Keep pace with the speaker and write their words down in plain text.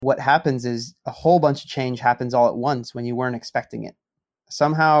what happens is a whole bunch of change happens all at once when you weren't expecting it.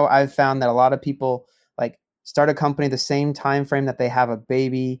 Somehow I've found that a lot of people like start a company the same time frame that they have a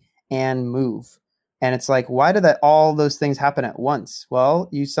baby and move. And it's like, why did that all those things happen at once? Well,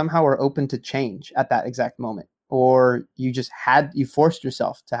 you somehow were open to change at that exact moment. Or you forced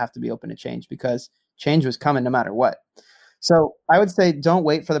yourself to have to be open to change because change was coming no matter what. So I would say don't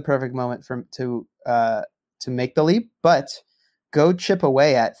wait for the perfect moment to make the leap, but go chip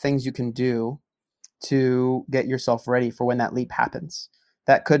away at things you can do to get yourself ready for when that leap happens.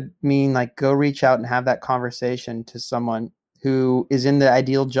 That could mean like go reach out and have that conversation to someone who is in the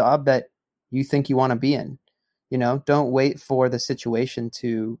ideal job that you think you want to be in. Don't wait for the situation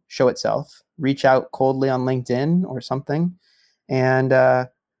to show itself. Reach out coldly on LinkedIn or something, and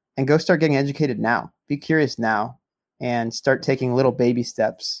go start getting educated now. Be curious now, and start taking little baby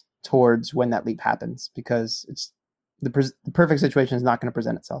steps towards when that leap happens, because it's the perfect situation is not going to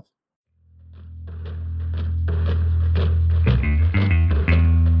present itself.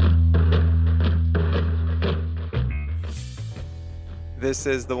 This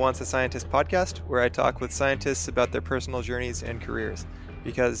is the Once a Scientist podcast, where I talk with scientists about their personal journeys and careers.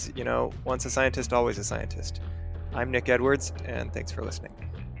 Because, once a scientist, always a scientist. I'm Nick Edwards, and thanks for listening.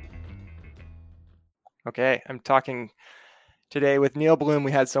 Okay, I'm talking today with Neil Bloom.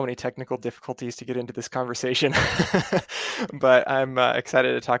 We had so many technical difficulties to get into this conversation, but I'm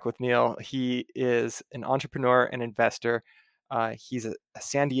excited to talk with Neil. He is an entrepreneur and investor. He's a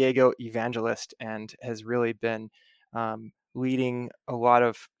San Diego evangelist and has really been leading a lot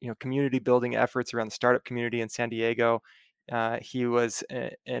of community building efforts around the startup community in San Diego. He was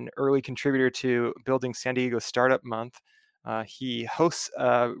an early contributor to building San Diego Startup Month. He hosts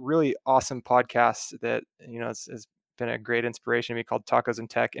a really awesome podcast that has been a great inspiration to me called Tacos and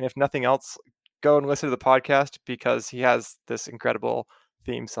Tech. And if nothing else, go and listen to the podcast because he has this incredible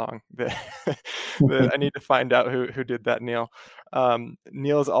theme song that I need to find out who did that, Neil.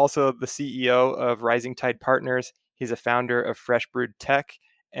 Neil is also the CEO of Rising Tide Partners. He's a founder of Fresh Brewed Tech,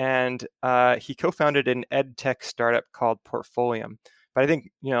 and he co-founded an ed tech startup called Portfolium. But I think,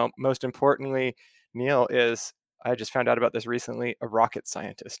 most importantly, Neil is, I just found out about this recently, a rocket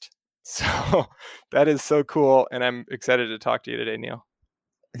scientist. So that is so cool, and I'm excited to talk to you today, Neil.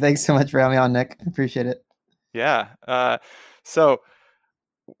 Thanks so much for having me on, Nick. I appreciate it. Yeah. So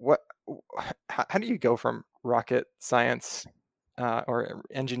how do you go from rocket science or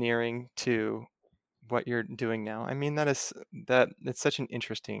engineering to what you're doing now? I mean, it's such an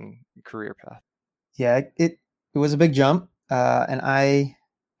interesting career path. Yeah, it was a big jump, and I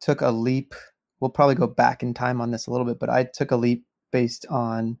took a leap. We'll probably go back in time on this a little bit, but I took a leap based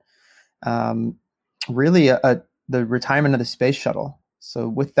on really the retirement of the space shuttle. So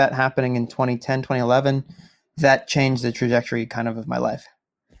with that happening in 2010, 2011, that changed the trajectory kind of my life.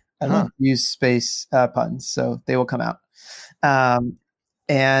 I don't use space puns, so they will come out.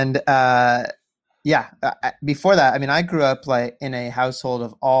 Before that, I mean, I grew up like in a household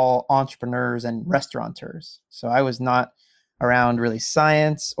of all entrepreneurs and restaurateurs. So I was not around really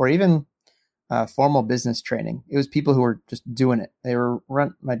science or even formal business training. It was people who were just doing it.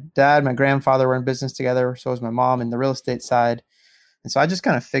 My dad, my grandfather were in business together. So was my mom in the real estate side. And so I just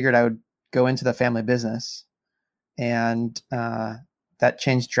kind of figured I would go into the family business. And that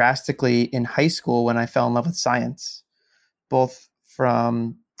changed drastically in high school when I fell in love with science, both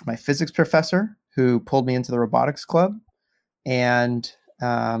from my physics professor, who pulled me into the robotics club, and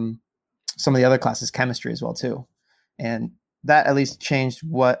some of the other classes, chemistry as well too. And that at least changed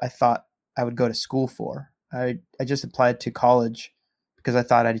what I thought I would go to school for. I just applied to college because I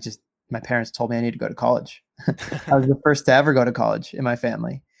thought my parents told me I need to go to college. I was the first to ever go to college in my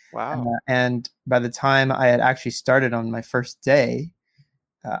family. Wow. And by the time I had actually started on my first day,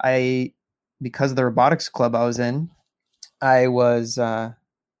 because of the robotics club I was in, I was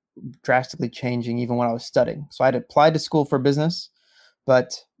drastically changing even when I was studying. So I had applied to school for business,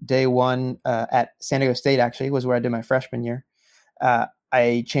 but day one at San Diego State actually was where I did my freshman year.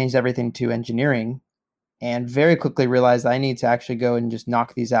 I changed everything to engineering and very quickly realized I need to actually go and just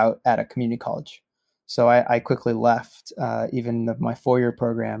knock these out at a community college. So I quickly left even my 4-year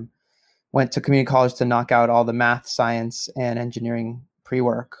program, went to community college to knock out all the math, science, and engineering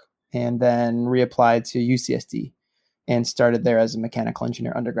pre-work, and then reapplied to UCSD and started there as a mechanical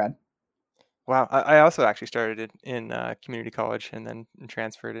engineer undergrad. Wow. I also actually started in community college and then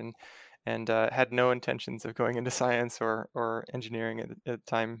transferred and had no intentions of going into science or engineering at the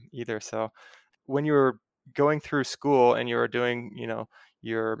time either. So when you were going through school and you were doing,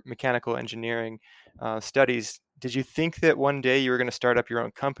 your mechanical engineering studies, did you think that one day you were going to start up your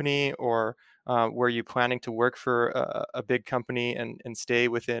own company, or Were you planning to work for a big company and stay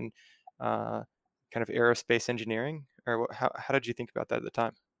within kind of aerospace engineering, or how did you think about that at the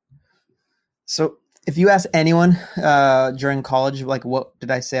time? So if you ask anyone during college, like, what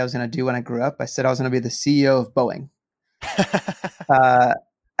did I say I was going to do when I grew up? I said I was going to be the CEO of Boeing. Uh,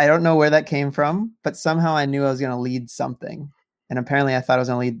 I don't know where that came from, but somehow I knew I was going to lead something. And apparently I thought I was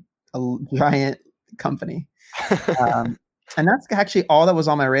going to lead a giant company. Um, and that's actually all that was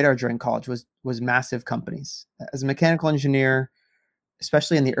on my radar during college was massive companies. As a mechanical engineer,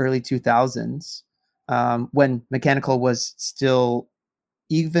 especially in the early 2000s, when mechanical was still,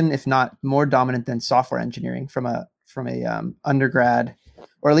 even if not more dominant than software engineering from a undergrad,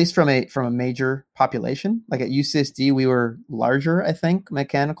 or at least from a major population. Like at UCSD, we were larger, I think,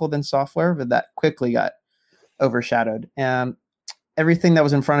 mechanical than software, but that quickly got overshadowed. Everything that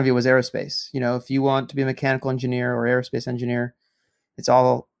was in front of you was aerospace. If you want to be a mechanical engineer or aerospace engineer, it's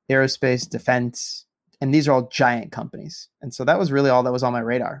all aerospace, defense, and these are all giant companies. And so that was really all that was on my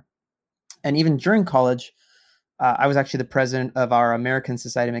radar. And even during college, I was actually the president of our American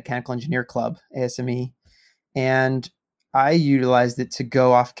Society of Mechanical Engineer Club, ASME, and I utilized it to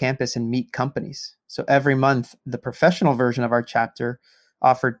go off campus and meet companies. So every month, the professional version of our chapter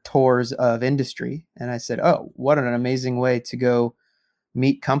offered tours of industry. And I said, oh, what an amazing way to go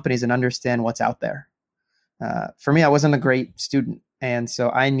meet companies and understand what's out there. For me, I wasn't a great student. And so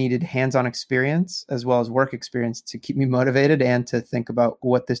I needed hands-on experience as well as work experience to keep me motivated and to think about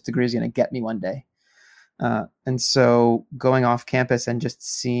what this degree is going to get me one day. And so going off campus and just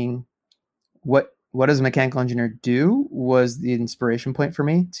seeing what does a mechanical engineer do was the inspiration point for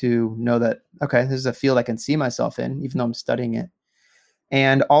me to know that, okay, this is a field I can see myself in, even though I'm studying it.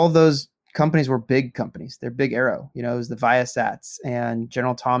 And all of those companies were big companies. They're big aero. It was the Viasats and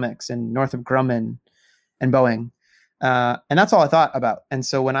General Atomics and Northrop Grumman and Boeing. And that's all I thought about. And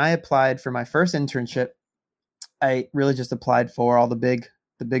so when I applied for my first internship, I really just applied for all the big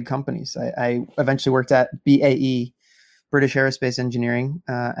companies. I eventually worked at BAE, British Aerospace Engineering,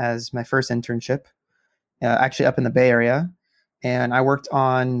 as my first internship, actually up in the Bay Area. And I worked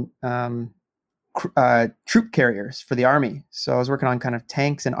on troop carriers for the Army. So I was working on kind of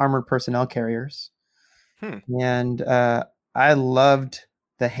tanks and armored personnel carriers. And I loved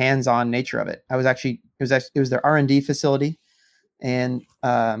the hands-on nature of it. It was their R&D facility in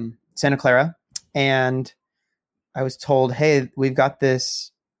Santa Clara. And I was told, hey, we've got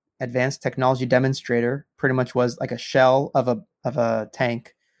this advanced technology demonstrator, pretty much was like a shell of a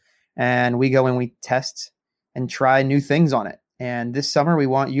tank. And we go and we test and try new things on it. And this summer, we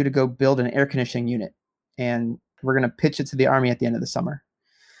want you to go build an air conditioning unit. And we're going to pitch it to the Army at the end of the summer.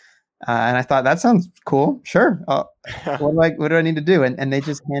 And I thought, that sounds cool. Sure. What do I need to do? And they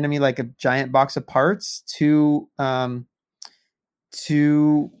just handed me like a giant box of parts, two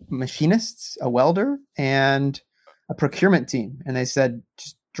machinists, a welder, and a procurement team. And they said,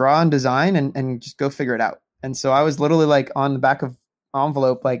 just draw and design and just go figure it out. And so I was literally like on the back of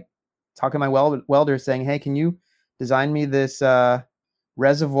envelope, like talking to my welder saying, hey, can you design me this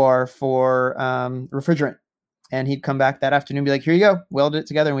reservoir for refrigerant? And he'd come back that afternoon and be like, here you go, weld it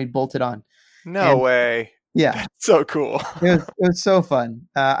together, and we'd bolt it on. No way. Yeah. That's so cool. It was so fun.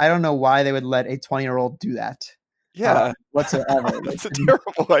 I don't know why they would let a 20-year-old do that. Yeah. Whatsoever. That's a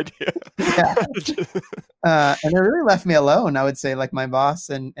terrible idea. Yeah. And it really left me alone. I would say, like, my boss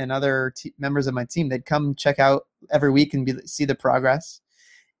and other members of my team, they'd come check out every week and see the progress.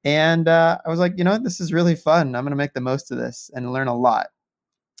 And I was like, this is really fun. I'm going to make the most of this and learn a lot.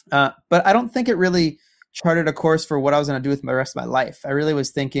 But I don't think it really charted a course for what I was going to do with the rest of my life. I really was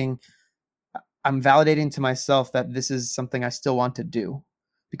thinking, I'm validating to myself that this is something I still want to do,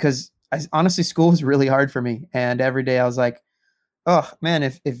 because honestly, school was really hard for me. And every day I was like, oh man,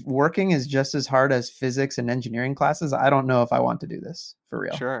 if working is just as hard as physics and engineering classes, I don't know if I want to do this for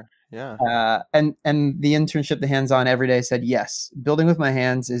real. Sure. Yeah. And the internship, the hands-on every day said, yes, building with my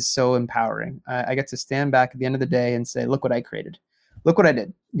hands is so empowering. I get to stand back at the end of the day and say, look what I created. Look what I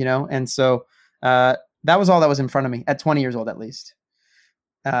did, And so that was all that was in front of me at 20 years old, at least.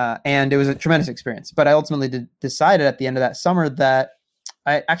 And it was a tremendous experience. But I ultimately decided at the end of that summer that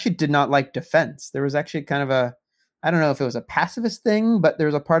I actually did not like defense. There was actually kind of I don't know if it was a pacifist thing, but there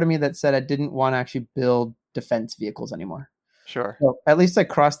was a part of me that said I didn't want to actually build defense vehicles anymore. Sure. So at least I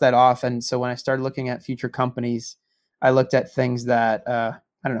crossed that off. And so when I started looking at future companies, I looked at things that, I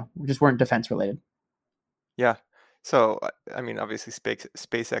don't know, just weren't defense related. Yeah. So, I mean, obviously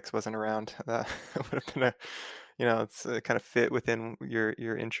SpaceX wasn't around. That would have been it's kind of fit within your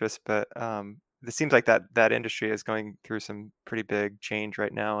interest, but it seems like that industry is going through some pretty big change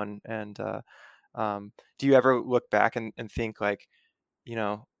right now. And do you ever look back and think like,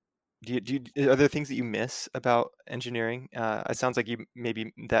 are there things that you miss about engineering? It sounds like you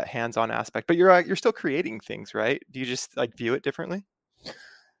maybe that hands-on aspect, but you're still creating things, right? Do you just like view it differently?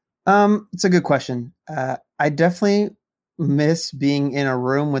 It's a good question. I definitely miss being in a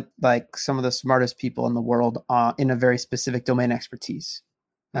room with like some of the smartest people in the world in a very specific domain expertise.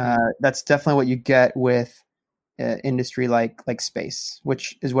 Hmm. That's definitely what you get with industry like space,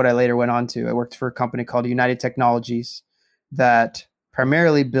 which is what I later went on to. I worked for a company called United Technologies that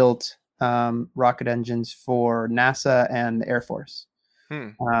primarily built rocket engines for NASA and the Air Force. Hmm.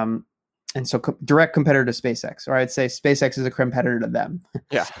 Um, and so direct competitor to SpaceX, or I'd say SpaceX is a competitor to them.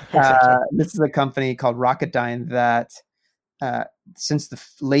 Yeah, exactly. This is a company called Rocketdyne that, uh, since the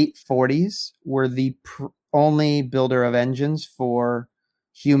late 40s, were the only builder of engines for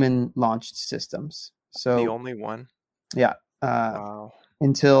human launched systems. The So, only one. yeah, uh, Wow.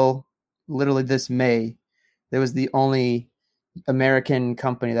 until literally this May, there was the only American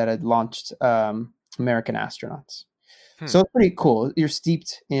company that had launched American astronauts. Hmm. So it's pretty cool. You're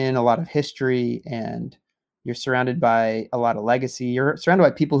steeped in a lot of history and you're surrounded by a lot of legacy. You're surrounded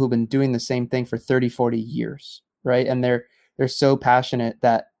by people who've been doing the same thing for 30, 40 years, right? And they're so passionate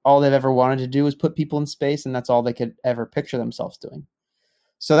that all they've ever wanted to do is put people in space, and that's all they could ever picture themselves doing.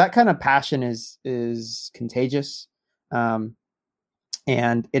 So that kind of passion is contagious. Um,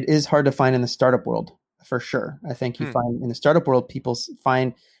 and it is hard to find in the startup world for sure. I think you Hmm. find in the startup world, people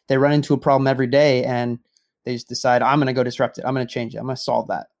find they run into a problem every day and they just decide, I'm going to go disrupt it. I'm going to change it. I'm going to solve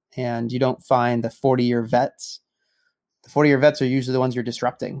that. And you don't find the 40-year vets. The 40-year vets are usually the ones you're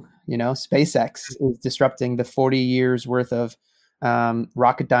disrupting. You know, SpaceX is disrupting the 40 years worth of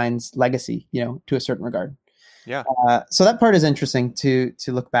Rocketdyne's legacy, you know, to a certain regard. Yeah. So that part is interesting to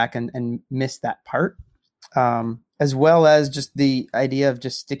look back and miss that part, as well as just the idea of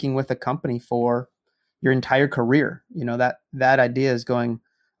just sticking with a company for your entire career. You know, that idea is going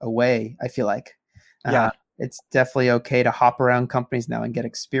away. I feel like Yeah. it's definitely okay to hop around companies now and get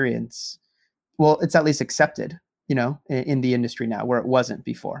experience. Well, it's at least accepted, you know, in the industry now where it wasn't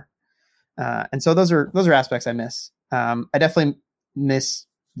before. And so those are aspects I miss. I definitely miss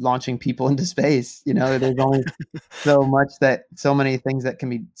launching people into space. You know, there's only so many things that can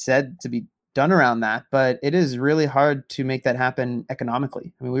be said to be done around that, but it is really hard to make that happen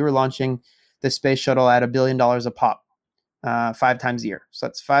economically. I mean, we were launching the space shuttle at $1 billion a pop, 5 times a year. So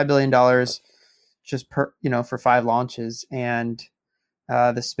that's $5 billion just per, you know, for 5 launches. And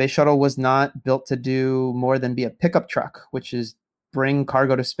the space shuttle was not built to do more than be a pickup truck, which is bring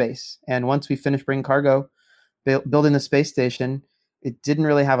cargo to space. And once we finished bringing cargo, building the space station, it didn't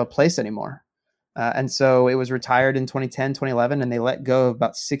really have a place anymore. And so it was retired in 2010, 2011, and they let go of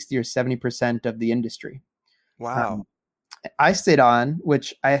about 60 or 70% of the industry. Wow. Um, I stayed on,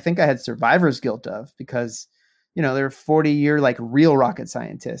 which I think I had survivor's guilt of because, you know, there were 40-year like real rocket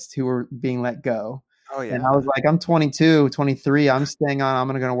scientists who were being let go. Oh And I was yeah. like, I'm 22, 23. I'm staying on. I'm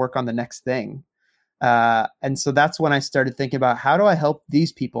going to work on the next thing. And so that's when I started thinking about how do I help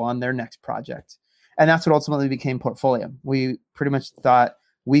these people on their next project? And that's what ultimately became Portfolio. We pretty much thought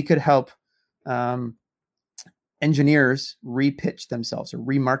we could help um, engineers repitch themselves or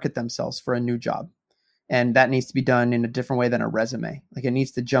remarket themselves for a new job. And that needs to be done in a different way than a resume. Like it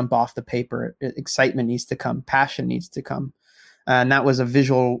needs to jump off the paper. Excitement needs to come. Passion needs to come. And that was a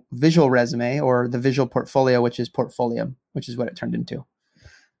visual resume or the visual portfolio, which is Portfolio, which is what it turned into.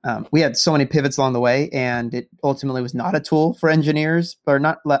 We had so many pivots along the way, and it ultimately was not a tool for engineers, or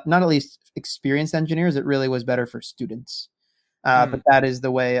not at least experienced engineers. It really was better for students. Hmm. But that is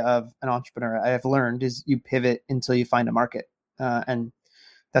the way of an entrepreneur. I have learned is you pivot until you find a market, and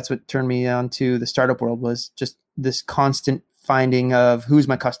that's what turned me on to the startup world was just this constant finding of who's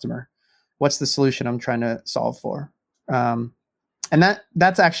my customer, what's the solution I'm trying to solve for, and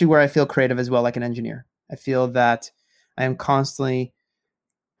that's actually where I feel creative as well, like an engineer. I feel that I am constantly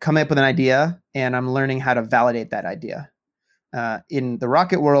coming up with an idea and I'm learning how to validate that idea. In the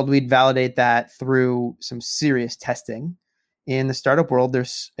rocket world, we'd validate that through some serious testing. In the startup world,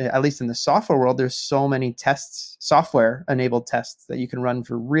 there's at least in the software world, there's so many tests, software enabled tests that you can run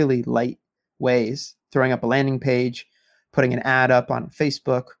for really light ways, throwing up a landing page, putting an ad up on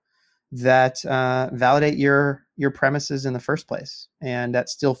Facebook that validate your premises in the first place, and that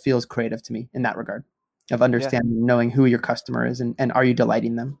still feels creative to me in that regard of Yeah. understanding, knowing who your customer is, and are you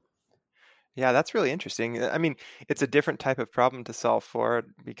delighting them. Yeah, that's really interesting. I mean, it's a different type of problem to solve for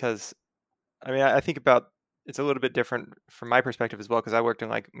because I mean, I think about it's a little bit different from my perspective as well because I worked in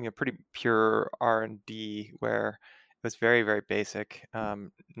like pretty pure R&D where it was very very basic,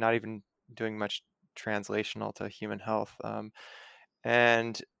 not even doing much translational to human health,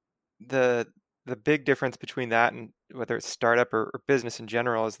 and the the big difference between that and whether it's startup or business in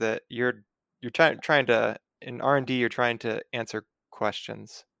general is that you're trying to in R&D you're trying to answer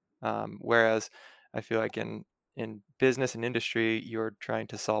questions, whereas I feel like in business and industry you're trying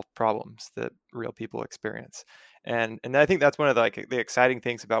to solve problems that real people experience, and I think that's one of the exciting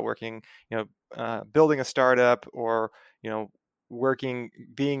things about working, building a startup, or working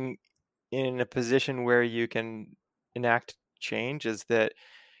being in a position where you can enact change, is that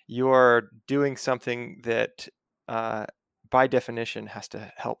you're doing something that by definition has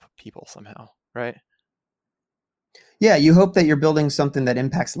to help people somehow, right? Yeah, you hope that you're building something that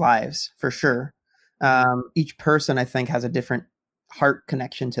impacts lives for sure. Mm-hmm. Each person, I think, has a different heart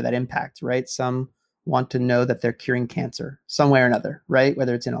connection to that impact, right? Some want to know that they're curing cancer some way or another, right?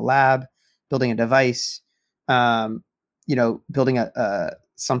 Whether it's in a lab, building a device, um, building a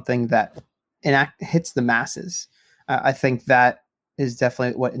something that hits the masses. I think that is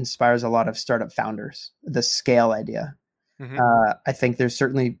definitely what inspires a lot of startup founders, the scale idea. Mm-hmm. I think there's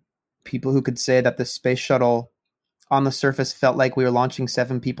certainly people who could say that the space shuttle on the surface felt like we were launching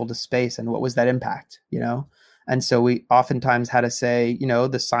 7 people to space, and what was that impact. And so we oftentimes had to say,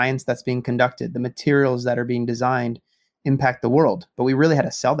 the science that's being conducted, the materials that are being designed impact the world, but we really had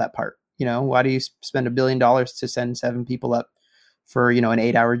to sell that part. Why do you spend $1 billion to send 7 people up for an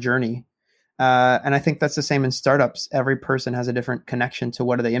 8-hour journey? And I think that's the same in startups. Every person has a different connection to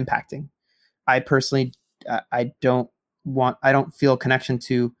what are they impacting. I personally, I don't feel a connection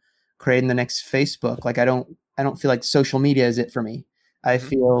to creating the next Facebook. Like I don't feel like social media is it for me. I Mm-hmm.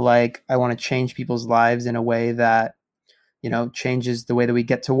 feel like I want to change people's lives in a way that, changes the way that we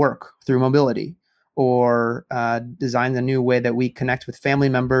get to work through mobility, or design the new way that we connect with family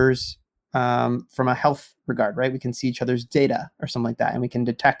members from a health regard, right? We can see each other's data or something like that, and we can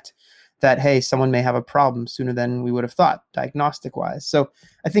detect that, hey, someone may have a problem sooner than we would have thought, diagnostic wise. So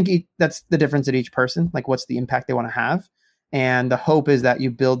I think that's the difference at each person. Like, what's the impact they want to have? And the hope is that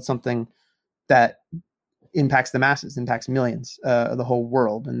you build something that impacts the masses, impacts millions, the whole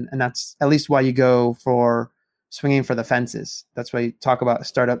world. And that's at least why you go for swinging for the fences. That's why you talk about a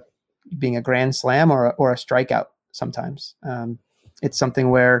startup being a grand slam or a strikeout sometimes. It's something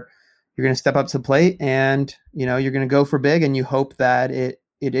where you're going to step up to the plate, and you're going to go for big, and you hope that it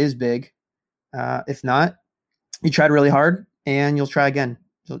is big. If not, you tried really hard, and you'll try again.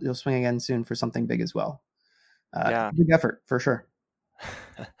 You'll swing again soon for something big as well. Yeah. Big effort for sure.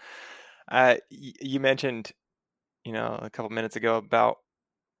 You mentioned, a couple minutes ago about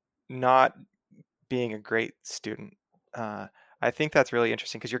not being a great student. I think that's really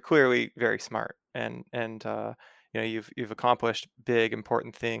interesting because you're clearly very smart, and you've accomplished big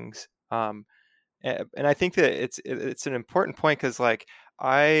important things. And I think that it's an important point because like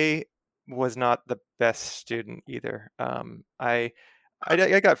I was not the best student either. I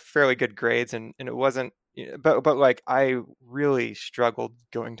got fairly good grades, and it wasn't, but like I really struggled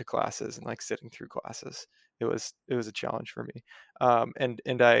going to classes and like sitting through classes. It was a challenge for me,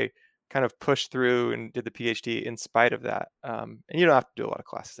 and I kind of pushed through and did the PhD in spite of that. And you don't have to do a lot of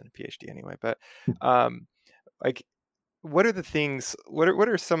classes in a PhD anyway, but um, like what are the things, what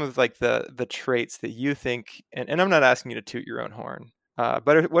are some of like the traits that you think, and I'm not asking you to toot your own horn,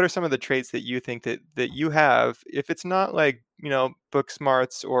 but what are some of the traits that you think that you have, if it's not like book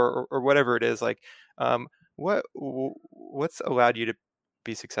smarts or whatever it is, like what's allowed you to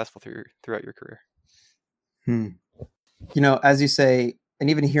be successful throughout your career? As you say, and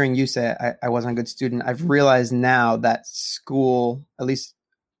even hearing you say I wasn't a good student, I've realized now that school, at least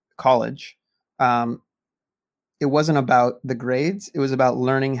college, it wasn't about the grades. It was about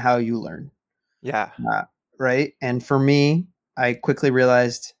learning how you learn. Yeah. Right. And for me, I quickly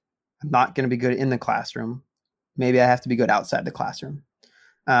realized I'm not going to be good in the classroom. Maybe I have to be good outside the classroom.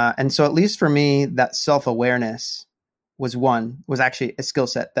 And so at least for me, that self-awareness was actually a skill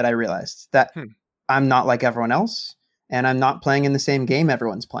set that I realized that I'm not like everyone else, and I'm not playing in the same game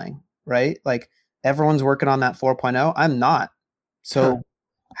everyone's playing, right? Like everyone's working on that 4.0. I'm not. So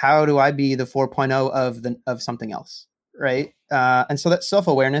how do I be the 4.0 of something else, right? And so that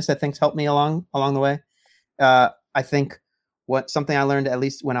self-awareness, I think, helped me along the way. I think something I learned, at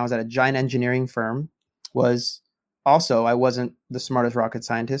least when I was at a giant engineering firm, was also I wasn't the smartest rocket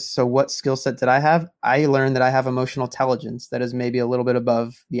scientist. So what skill set did I have? I learned that I have emotional intelligence that is maybe a little bit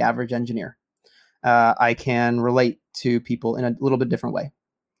above the average engineer. I can relate to people in a little bit different way.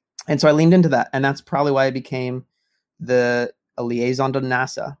 And so I leaned into that. And that's probably why I became a liaison to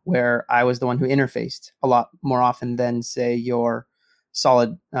NASA, where I was the one who interfaced a lot more often than, say, your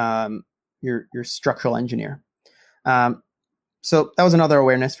solid, your structural engineer. So that was another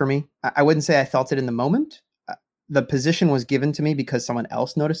awareness for me. I wouldn't say I felt it in the moment. The position was given to me because someone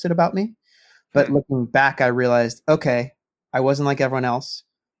else noticed it about me. But looking back, I realized, okay, I wasn't like everyone else.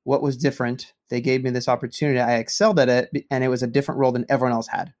 What was different? They gave me this opportunity. I excelled at it, and it was a different role than everyone else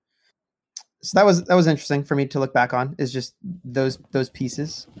had. So that was interesting for me to look back on. Is just those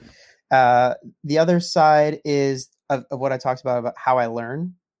pieces. The other side is of what I talked about how I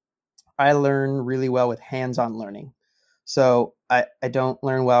learn. I learn really well with hands-on learning. So I don't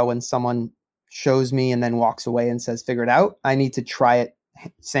learn well when someone shows me and then walks away and says, figure it out. I need to try it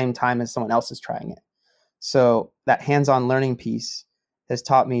same time as someone else is trying it. So that hands-on learning piece has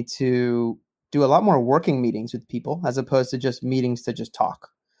taught me to do a lot more working meetings with people as opposed to just meetings to just talk.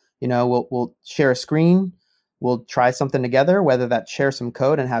 We'll share a screen, we'll try something together, whether that's share some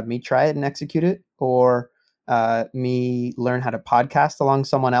code and have me try it and execute it, or me learn how to podcast along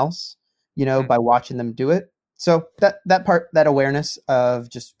someone else, by watching them do it. So that part, that awareness of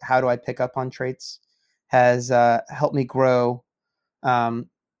just how do I pick up on traits has helped me grow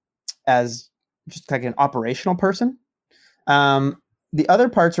as just like an operational person. The other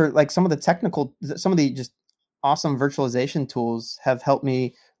parts are like some of the just awesome virtualization tools have helped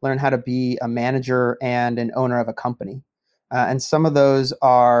me learn how to be a manager and an owner of a company. And some of those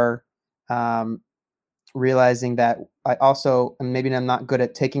are realizing that I also, and maybe I'm not good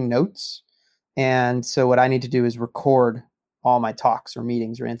at taking notes. And so what I need to do is record all my talks or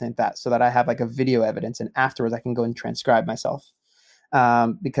meetings or anything like that so that I have like a video evidence. And afterwards I can go and transcribe myself.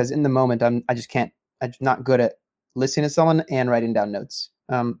 Because in the moment I'm not good at listening to someone and writing down notes.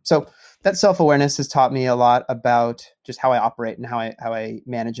 So that self-awareness has taught me a lot about just how I operate and how I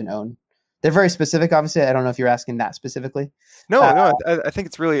manage and own. They're very specific, obviously. I don't know if you're asking that specifically. No. I think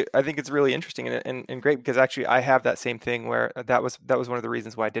it's really interesting and great, because actually I have that same thing where that was one of the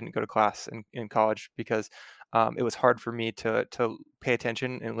reasons why I didn't go to class in college, because it was hard for me to pay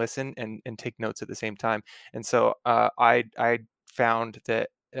attention and listen and take notes at the same time. And so I found that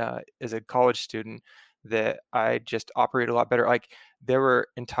as a college student that I just operate a lot better. Like there were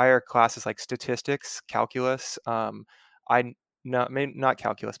entire classes like statistics, calculus. Maybe not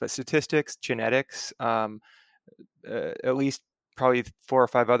calculus, but statistics, genetics, at least probably 4 or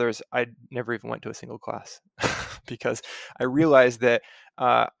 5 others. I never even went to a single class because I realized that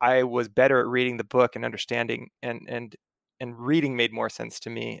I was better at reading the book and understanding, and reading made more sense to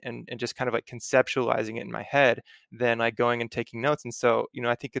me, and just kind of like conceptualizing it in my head than like going and taking notes. And so,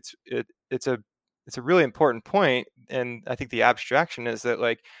 I think it's a really important point. And I think the abstraction is that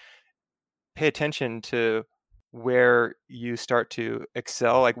like pay attention to where you start to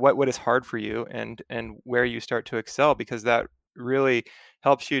excel, like what is hard for you, and where you start to excel, because that really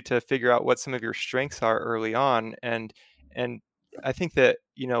helps you to figure out what some of your strengths are early on. And I think that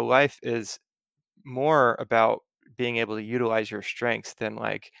life is more about being able to utilize your strengths than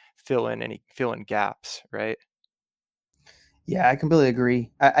like fill in gaps, right? Yeah, I completely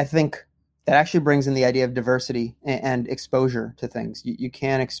agree. I think that actually brings in the idea of diversity and exposure to things. You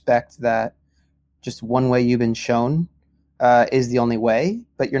can't expect that just one way you've been shown is the only way,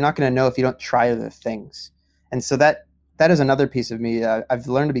 but you're not going to know if you don't try other things. And so that is another piece of me. I've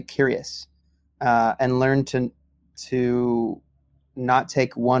learned to be curious and learn to not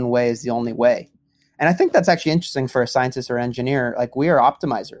take one way as the only way. And I think that's actually interesting for a scientist or engineer. Like we are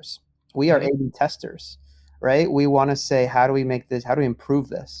optimizers, we are A/B testers, right? We want to say, how do we make this? How do we improve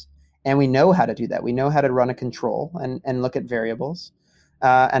this? And we know how to do that. We know how to run a control and look at variables.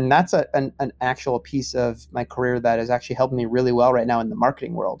 And that's an actual piece of my career that is actually helping me really well right now in the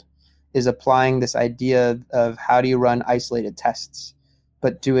marketing world, is applying this idea of how do you run isolated tests,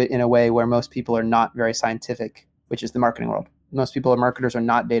 but do it in a way where most people are not very scientific, which is the marketing world. Most people, marketers, are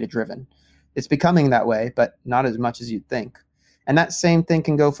not data driven. It's becoming that way, but not as much as you'd think. And that same thing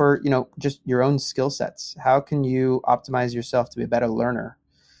can go for, just your own skill sets. How can you optimize yourself to be a better learner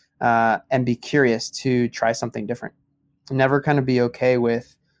and be curious to try something different? Never kind of be okay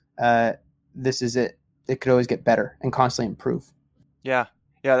with this is it. It could always get better and constantly improve. Yeah,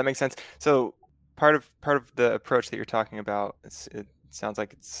 that makes sense. So part of the approach that you're talking about, it sounds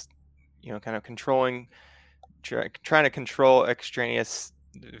like it's kind of trying to control extraneous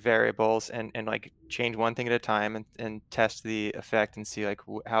variables and like change one thing at a time and test the effect and see like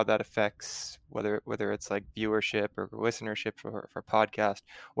how that affects whether it's like viewership or listenership for podcast,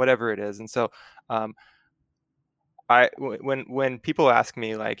 whatever it is. And so when people ask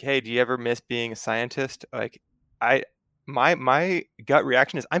me like, hey, do you ever miss being a scientist? Like my gut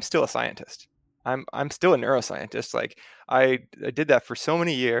reaction is I'm still a scientist. I'm still a neuroscientist. Like I did that for so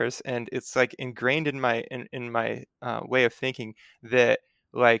many years, and it's like ingrained in my way of thinking that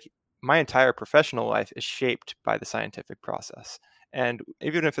like my entire professional life is shaped by the scientific process. And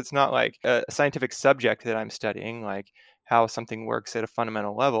even if it's not like a scientific subject that I'm studying, like how something works at a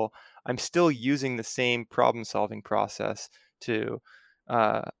fundamental level, I'm still using the same problem solving process to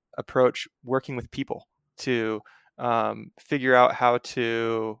approach working with people, to figure out how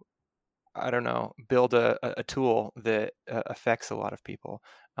to, I don't know, build a tool that affects a lot of people.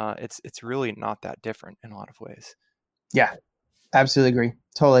 It's really not that different in a lot of ways. Yeah, absolutely agree.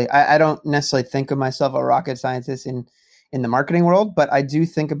 Totally. I don't necessarily think of myself a rocket scientist in the marketing world, but I do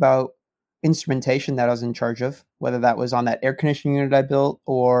think about instrumentation that I was in charge of, whether that was on that air conditioning unit I built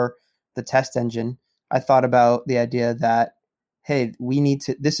or the test engine. I thought about the idea that, hey,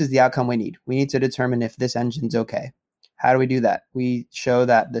 this is the outcome we need. We need to determine if this engine's okay. How do we do that? We show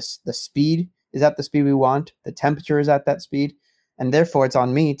that the speed is at the speed we want, the temperature is at that speed, and therefore it's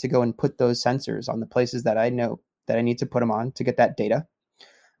on me to go and put those sensors on the places that I know that I need to put them on to get that data.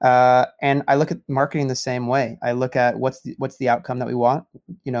 And I look at marketing the same way. I look at what's the outcome that we want.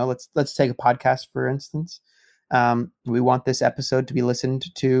 Let's take a podcast for instance. We want this episode to be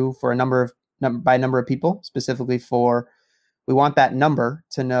listened to for by a number of people, specifically we want that number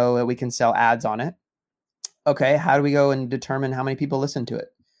to know that we can sell ads on it. Okay, how do we go and determine how many people listen to it?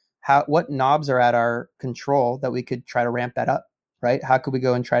 What knobs are at our control that we could try to ramp that up, right? How could we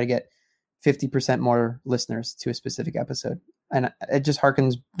go and try to get 50% more listeners to a specific episode? And it just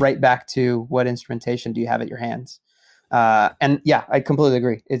harkens right back to what instrumentation do you have at your hands? And yeah, I completely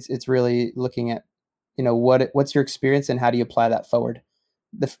agree. It's really looking at, what's your experience and how do you apply that forward?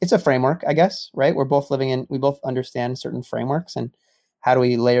 It's a framework, I guess, right? We both understand certain frameworks, and how do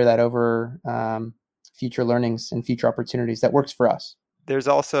we layer that over future learnings and future opportunities that works for us? There's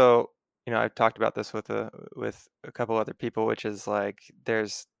also, I've talked about this with a couple other people, which is like,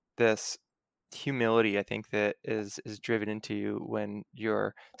 there's this humility, I think, that is driven into you when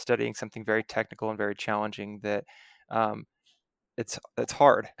you're studying something very technical and very challenging, that it's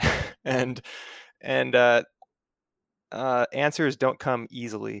hard and answers don't come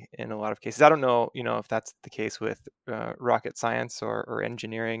easily in a lot of cases. I don't know, if that's the case with rocket science or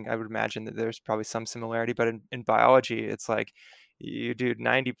engineering. I would imagine that there's probably some similarity, but in biology, it's like you do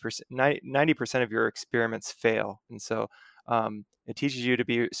 90% of your experiments fail, and so it teaches you to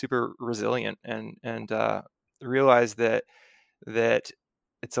be super resilient and realize that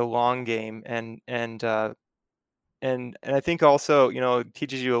it's a long game, and I think also, it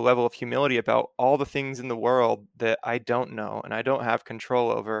teaches you a level of humility about all the things in the world that I don't know and I don't have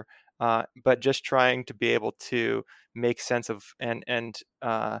control over, but just trying to be able to make sense of and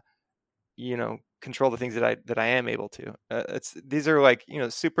control the things that I am able to. These are like,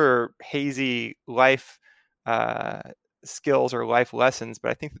 super hazy life skills or life lessons,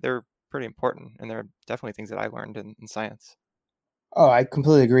 but I think that they're pretty important, and they're definitely things that I learned in science. Oh, I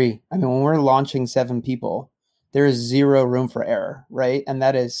completely agree. I mean, when we're launching 7 people, there is zero room for error, right? And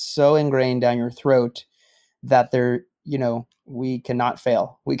that is so ingrained down your throat that we cannot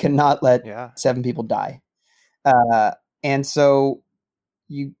fail. We cannot let 7 people die. And so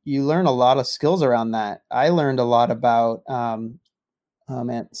you learn a lot of skills around that. I learned a lot about,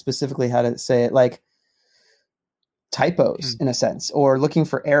 specifically how to say it, like typos in a sense, or looking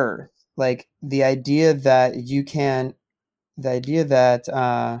for error. Like the idea that you can't miss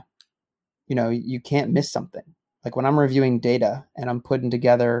something. Like when I'm reviewing data and I'm putting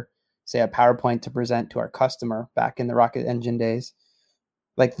together, say, a PowerPoint to present to our customer back in the Rocket Engine days,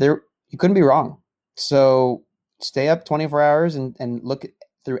 like you couldn't be wrong. So stay up 24 hours and look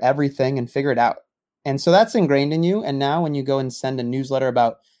through everything and figure it out. And so that's ingrained in you. And now when you go and send a newsletter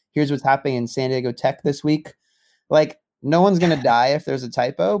about here's what's happening in San Diego Tech this week, like no one's going to die if there's a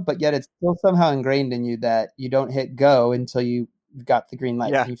typo, but yet it's still somehow ingrained in you that you don't hit go until you've got the green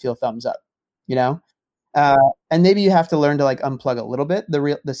light and you feel thumbs up, and maybe you have to learn to like unplug a little bit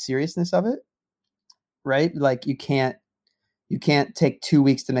the seriousness of it, right? Like you can't take 2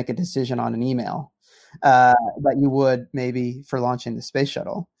 weeks to make a decision on an email that you would maybe for launching the space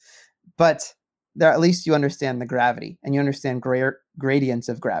shuttle, but there at least you understand the gravity and you understand gradients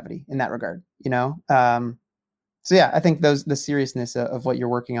of gravity in that regard, so yeah, I think the seriousness of what you're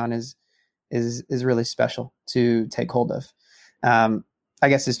working on is really special to take hold of. I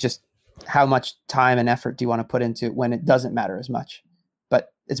guess it's just how much time and effort do you want to put into it when it doesn't matter as much. But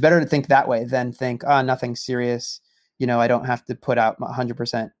it's better to think that way than think, nothing serious. I don't have to put out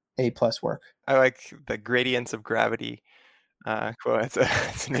 100% A+ work. I like the gradients of gravity quote. It's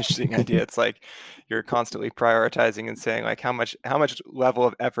an interesting idea. It's like you're constantly prioritizing and saying like how much level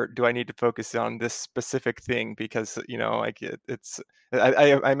of effort do I need to focus on this specific thing, because like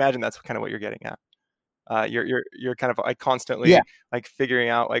I imagine that's kind of what you're getting at. You're kind of like constantly like figuring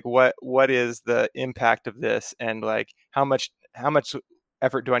out like what is the impact of this, and like how much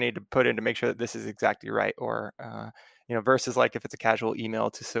effort do I need to put in to make sure that this is exactly right, or versus like if it's a casual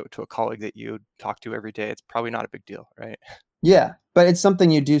email to a colleague that you talk to every day, it's probably not a big deal, right? Yeah, but it's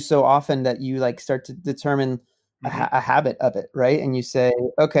something you do so often that you like start to determine Mm-hmm. a habit of it, right? And you say,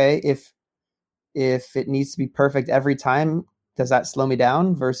 okay, if it needs to be perfect every time, does that slow me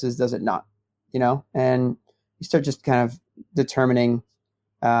down versus does it not? And you start just kind of determining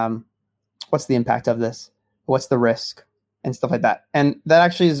what's the impact of this, what's the risk, and stuff like that. And that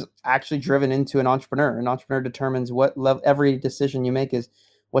actually is actually driven into an entrepreneur. An entrepreneur determines what level every decision you make is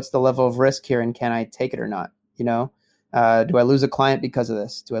what's the level of risk here, and can I take it or not? Do I lose a client because of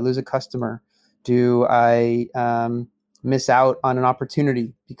this? Do I lose a customer? Do I miss out on an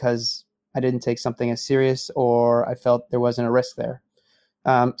opportunity because I didn't take something as serious, or I felt there wasn't a risk there?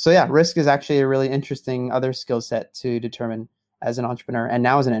 So yeah, risk is actually a really interesting other skill set to determine as an entrepreneur, and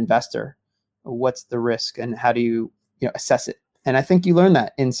now as an investor. What's the risk, and how do you assess it? And I think you learn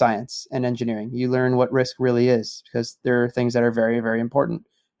that in science and engineering. You learn what risk really is, because there are things that are very, very important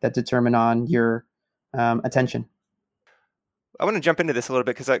that determine on your attention. I want to jump into this a little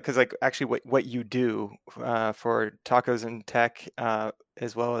bit because like actually what you do for Tacos and Tech,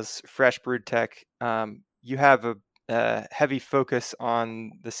 as well as Fresh Brewed Tech, you have a heavy focus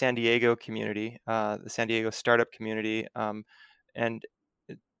on the San Diego community, the San Diego startup community, and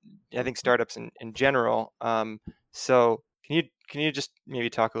I think startups in general. So can you just maybe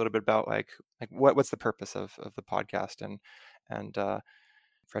talk a little bit about like what's the purpose of the podcast and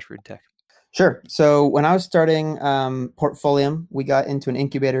Fresh Brewed Tech? Sure. So when I was starting Portfolium, we got into an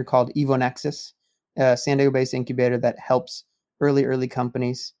incubator called EvoNexus, a San Diego-based incubator that helps early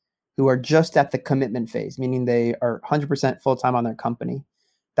companies who are just at the commitment phase, meaning they are 100% full-time on their company.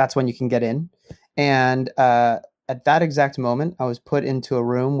 That's when you can get in. And at that exact moment, I was put into a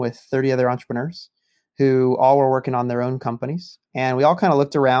room with 30 other entrepreneurs who all were working on their own companies. And we all kind of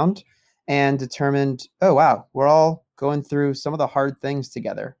looked around and determined, oh, wow, we're all going through some of the hard things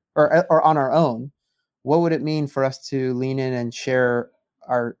together. Or on our own, what would it mean for us to lean in and share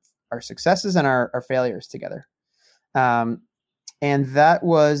our successes and our failures together? And that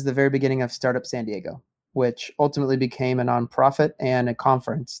was the very beginning of Startup San Diego, which ultimately became a nonprofit and a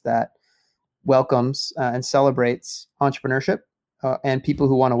conference that welcomes and celebrates entrepreneurship and people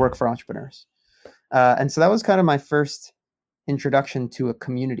who want to work for entrepreneurs. And so that was kind of my first introduction to a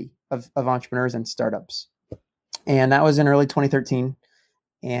community of entrepreneurs and startups. And that was in early 2013.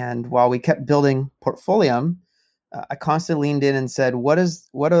 And while we kept building Portfolium, I constantly leaned in and said, what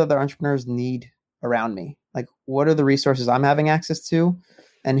do other entrepreneurs need around me? Like, what are the resources I'm having access to,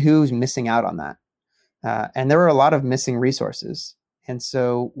 and who's missing out on that? And there were a lot of missing resources. And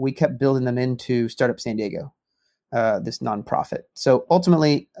so we kept building them into Startup San Diego, this nonprofit. So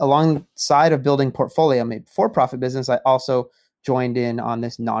ultimately, alongside of building Portfolium, a for-profit business, I also joined in on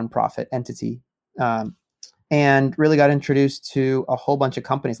this nonprofit entity. And really got introduced to a whole bunch of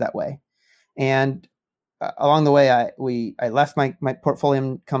companies that way. And along the way, I left my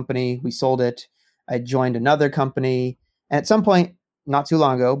Portfolium company. We sold it. I joined another company. And at some point, not too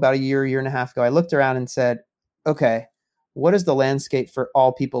long ago, about a year and a half ago, I looked around and said, okay, what is the landscape for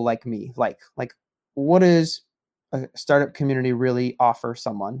all people like me? Like what does a startup community really offer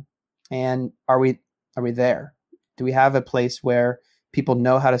someone? And are we there? Do we have a place where people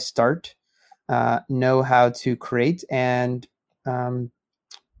know how to start, know how to create, and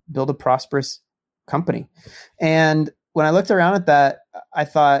build a prosperous company? And when I looked around at that, I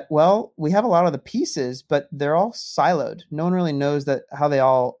thought, well, we have a lot of the pieces, but they're all siloed. No one really knows how they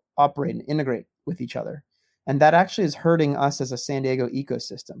all operate and integrate with each other. And that actually is hurting us as a San Diego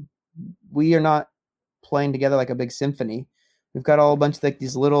ecosystem. We are not playing together like a big symphony. We've got a bunch of like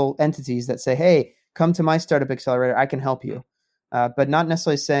these little entities that say, hey, come to my startup accelerator, I can help you. But not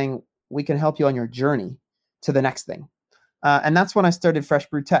necessarily saying, we can help you on your journey to the next thing. And that's when I started Fresh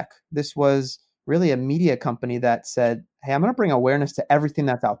Brewed Tech. This was really a media company that said, hey, I'm going to bring awareness to everything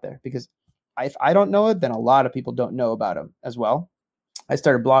that's out there, because if I don't know it, then a lot of people don't know about them as well. I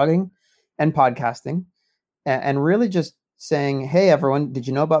started blogging and podcasting and really just saying, hey, everyone, did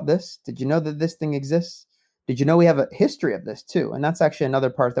you know about this? Did you know that this thing exists? Did you know we have a history of this too? And that's actually another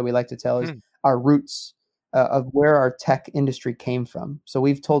part that we like to tell is our roots. Of where our tech industry came from. So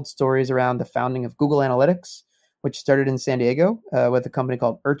we've told stories around the founding of Google Analytics, which started in San Diego with a company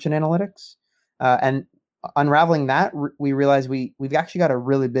called Urchin Analytics. And unraveling that, we realized we've actually got a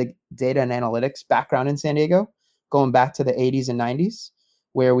really big data and analytics background in San Diego, going back to the 80s and 90s,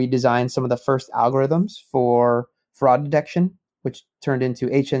 where we designed some of the first algorithms for fraud detection, which turned into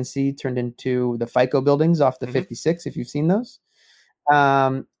HNC, turned into the FICO buildings off the 56, if you've seen those.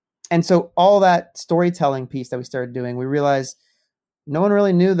 And so all that storytelling piece that we started doing, we realized no one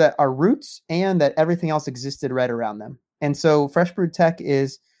really knew that our roots and that everything else existed right around them. And so Fresh Brewed Tech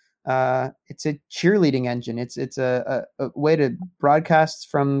is it's a cheerleading engine. It's a way to broadcast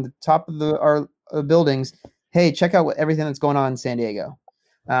from the top of our buildings. Hey, check out everything that's going on in San Diego.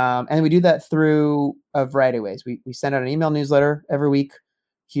 And we do that through a variety of ways. We send out an email newsletter every week.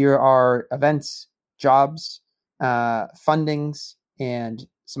 Here are events, jobs, fundings, and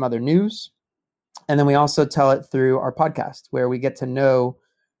some other news. And then we also tell it through our podcast, where we get to know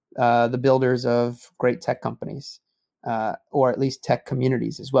the builders of great tech companies, or at least tech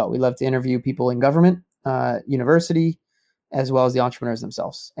communities as well. We love to interview people in government, university, as well as the entrepreneurs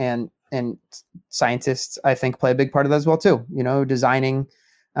themselves. And scientists, I think, play a big part of that as well too. Designing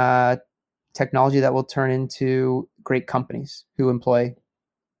technology that will turn into great companies who employ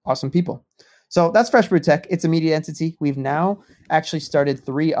awesome people. So that's Fresh Brewed Tech. It's a media entity. We've now actually started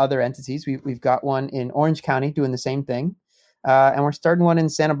 3 other entities. We've got one in Orange County doing the same thing, and we're starting one in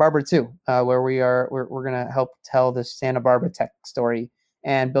Santa Barbara too, where we're going to help tell the Santa Barbara tech story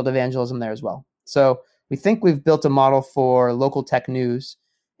and build evangelism there as well. So we think we've built a model for local tech news,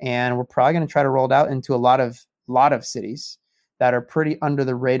 and we're probably going to try to roll it out into a lot of cities that are pretty under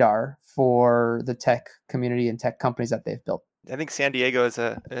the radar for the tech community and tech companies that they've built. I think San Diego is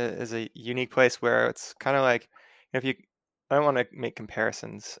a unique place where it's kind of like, if you, I don't want to make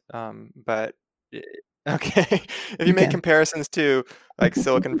comparisons, but okay, if you make comparisons to like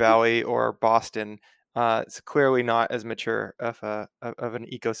Silicon Valley or Boston, it's clearly not as mature of an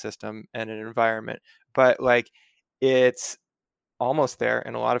ecosystem and an environment, but like it's almost there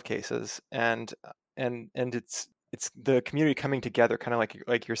in a lot of cases, and it's the community coming together, kind of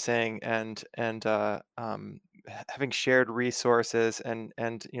like you're saying, and having shared resources and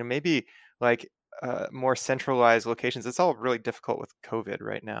maybe like more centralized locations. It's all really difficult with COVID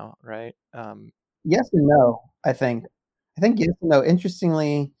right now, right? Yes and no. I think yes and no.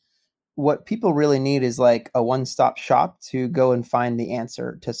 Interestingly, what people really need is like a one-stop shop to go and find the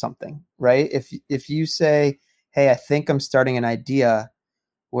answer to something, right? If you say, hey, I think I'm starting an idea,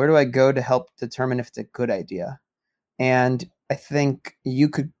 where do I go to help determine if it's a good idea? And I think you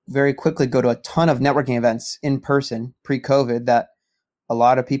could very quickly go to a ton of networking events in person pre-COVID that a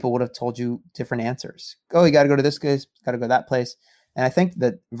lot of people would have told you different answers. Oh, you got to go to this place, got to go to that place. And I think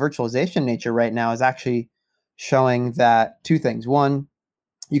that virtualization nature right now is actually showing that 2 things. One,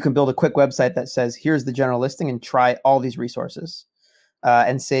 you can build a quick website that says, here's the general listing and try all these resources,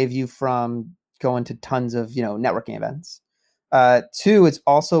 and save you from going to tons of networking events. 2, it's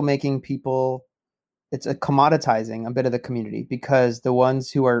also making people, it's a commoditizing a bit of the community, because the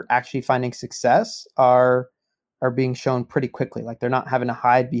ones who are actually finding success are being shown pretty quickly. Like they're not having to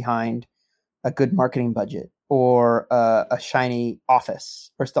hide behind a good marketing budget or a shiny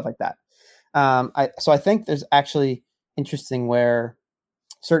office or stuff like that. So I think there's actually interesting where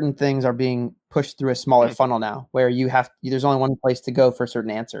certain things are being pushed through a smaller funnel now, where there's only one place to go for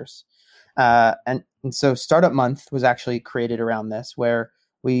certain answers. And so Startup Month was actually created around this, where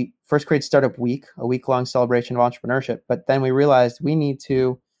we first created Startup Week, a week-long celebration of entrepreneurship. But then we realized we need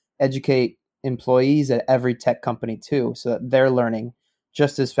to educate employees at every tech company too, so that they're learning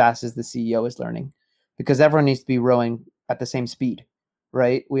just as fast as the CEO is learning, because everyone needs to be rowing at the same speed,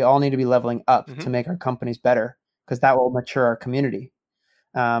 right? We all need to be leveling up to make our companies better, because that will mature our community.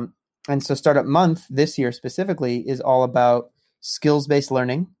 And so Startup Month this year specifically is all about skills-based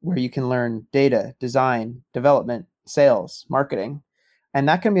learning, where you can learn data, design, development, sales, marketing. And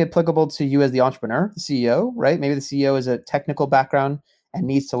that can be applicable to you as the entrepreneur, the CEO, right? Maybe the CEO has a technical background and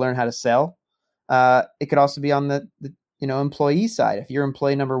needs to learn how to sell. It could also be on the employee side. If you're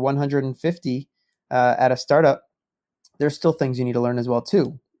employee number 150 at a startup, there's still things you need to learn as well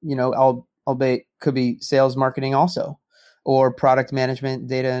too. Albeit could be sales, marketing also, or product management,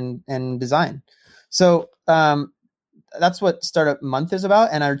 data and design. So that's what Startup Month is about.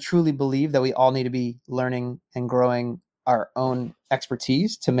 And I truly believe that we all need to be learning and growing our own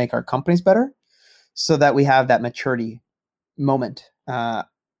expertise to make our companies better, so that we have that maturity moment.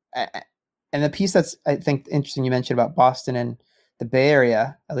 And the piece that's, I think, interesting you mentioned about Boston and the Bay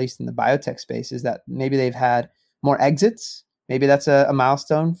Area, at least in the biotech space, is that maybe they've had more exits. Maybe that's a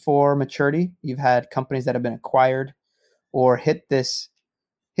milestone for maturity. You've had companies that have been acquired or hit this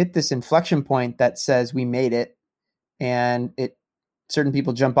inflection point that says we made it, and certain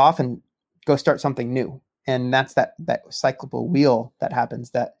people jump off and go start something new. And that's that cyclical wheel that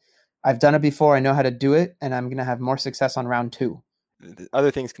happens, that I've done it before, I know how to do it, and I'm going to have more success on round 2. Other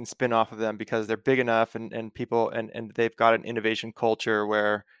things can spin off of them because they're big enough, and people and they've got an innovation culture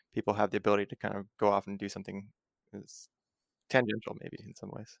where people have the ability to kind of go off and do something that's tangential, maybe in some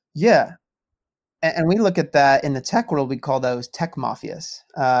ways. Yeah. And we look at that in the tech world, we call those tech mafias.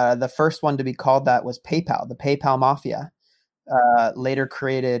 The first one to be called that was PayPal, the PayPal mafia. Later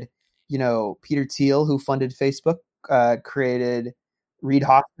created, Peter Thiel, who funded Facebook, created Reid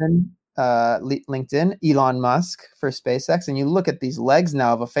Hoffman, LinkedIn, Elon Musk for SpaceX. And you look at these legs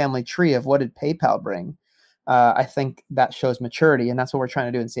now of a family tree of what did PayPal bring. I think that shows maturity, and that's what we're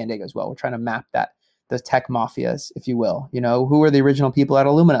trying to do in San Diego as well. We're trying to map those tech mafias, if you will. Who were the original people at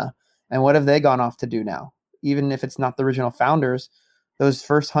Illumina, and what have they gone off to do now? Even if it's not the original founders, those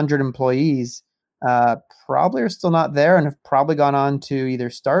first 100 employees probably are still not there and have probably gone on to either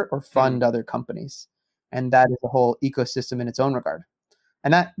start or fund other companies. And that is a whole ecosystem in its own regard.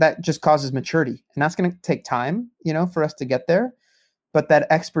 And that just causes maturity. And that's going to take time, for us to get there. But that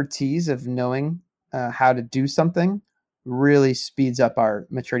expertise of knowing how to do something really speeds up our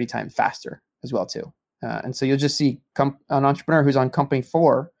maturity time faster as well, too. And so you'll just see an entrepreneur who's on company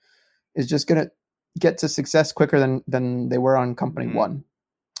 4 is just going to get to success quicker than they were on company 1.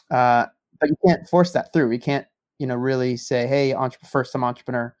 But you can't force that through. You can't, really say, hey, first-time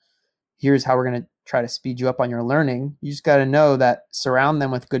entrepreneur, here's how we're going to try to speed you up on your learning. You just got to know that surround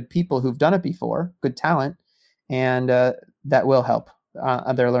them with good people who've done it before, good talent, and that will help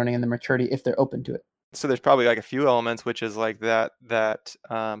their learning and the maturity if they're open to it. So there's probably like a few elements, which is like that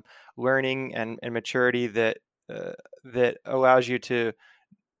learning and maturity that allows you to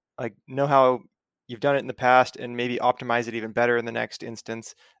like know how you've done it in the past and maybe optimize it even better in the next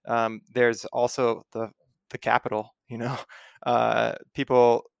instance. There's also the capital,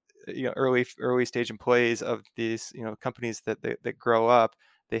 people, early stage employees of these, companies that grow up,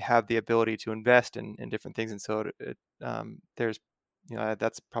 they have the ability to invest in different things. And so there's,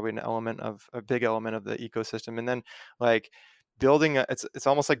 that's probably a big element of the ecosystem. And then like it's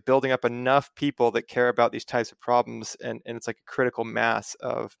almost like building up enough people that care about these types of problems. And it's like a critical mass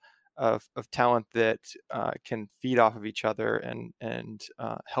of talent that can feed off of each other and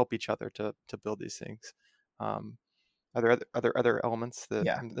help each other to build these things. Are there other elements that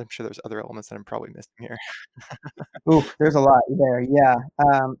I'm sure there's other elements that I'm probably missing here? Ooh, there's a lot there. Yeah.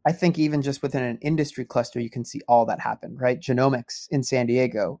 I think even just within an industry cluster, you can see all that happen, right? Genomics in San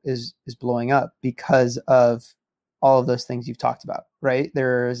Diego is blowing up because of all of those things you've talked about, right?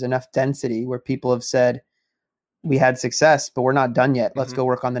 There's enough density where people have said, we had success, but we're not done yet. Let's go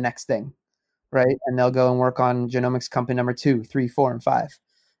work on the next thing, right? And they'll go and work on genomics company number 2, 3, 4, and 5.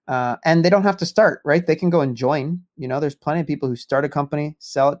 And they don't have to start, right? They can go and join. There's plenty of people who start a company,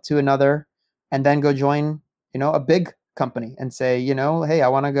 sell it to another, and then go join, a big company and say, hey, I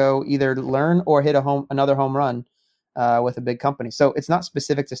want to go either learn or hit another home run with a big company. So it's not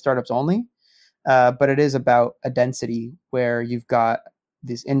specific to startups only, but it is about a density where you've got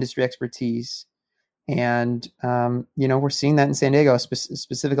this industry expertise. And, we're seeing that in San Diego,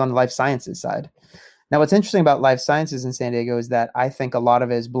 specific on the life sciences side. Now, what's interesting about life sciences in San Diego is that I think a lot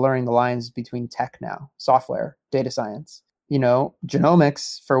of it is blurring the lines between tech now, software, data science.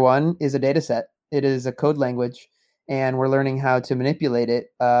 Genomics, for one, is a data set. It is a code language, and we're learning how to manipulate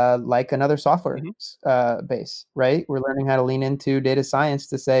it like another software base, right? We're learning how to lean into data science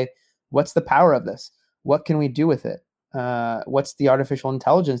to say, what's the power of this? What can we do with it? What's the artificial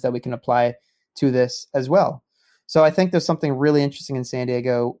intelligence that we can apply to this as well? So I think there's something really interesting in San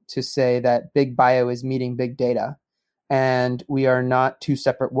Diego to say that big bio is meeting big data, and we are not two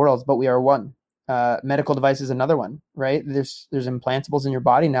separate worlds, but we are one. Medical device is another one, right? There's implantables in your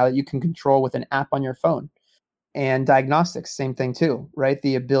body now that you can control with an app on your phone. And diagnostics, same thing too, right?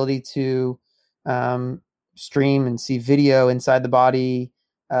 The ability to stream and see video inside the body,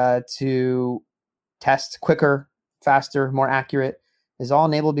 to test quicker, faster, more accurate, is all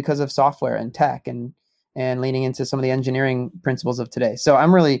enabled because of software and tech and leaning into some of the engineering principles of today. So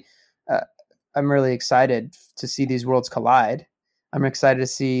I'm really excited to see these worlds collide. I'm excited to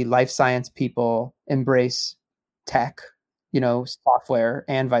see life science people embrace tech, software,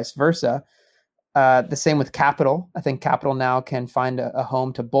 and vice versa. The same with capital. I think capital now can find a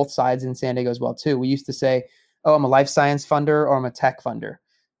home to both sides in San Diego as well too. We used to say, oh, I'm a life science funder or I'm a tech funder,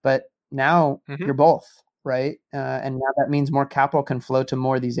 but now you're both, right? And now that means more capital can flow to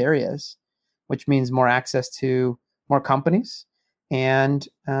more of these areas, which means more access to more companies and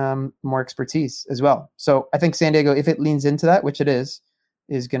more expertise as well. So I think San Diego, if it leans into that, which it is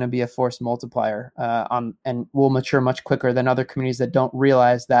going to be a force multiplier and will mature much quicker than other communities that don't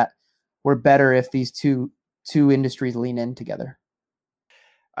realize that we're better if these two industries lean in together.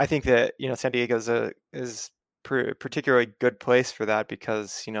 I think that San Diego is particularly good place for that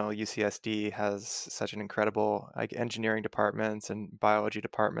because UCSD has such an incredible like engineering departments and biology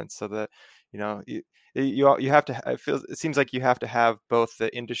departments, so that You have to. It seems like you have to have both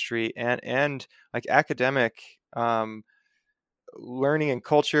the industry and like academic learning and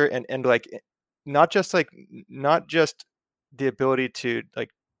culture, and like not just the ability to like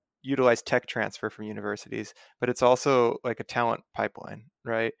utilize tech transfer from universities, but it's also like a talent pipeline,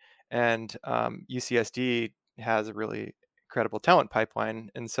 right? And UCSD has a really incredible talent pipeline,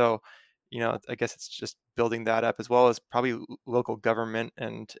 and so I guess it's just building that up, as well as probably local government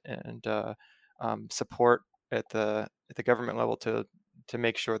and support at the government level to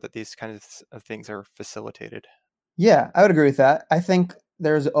make sure that these kinds of things are facilitated. Yeah, I would agree with that. I think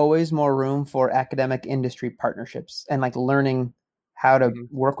there's always more room for academic industry partnerships and like learning how to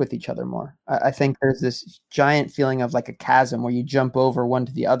Mm-hmm. work with each other more. I think there's this giant feeling of like a chasm where you jump over one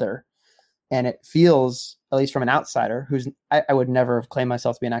to the other. And it feels, at least from an outsider, I would never have claimed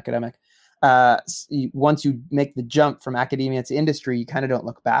myself to be an academic. Once you make the jump from academia to industry, you kind of don't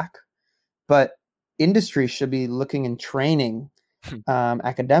look back. But industry should be looking and training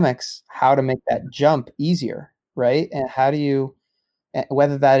academics how to make that jump easier, right? And how do you,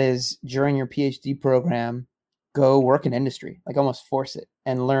 whether that is during your PhD program, go work in industry, like almost force it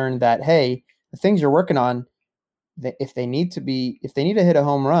and learn that, hey, the things you're working on, if they need to hit a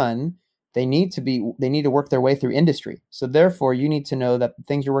home run, they need to work their way through industry. So therefore, you need to know that the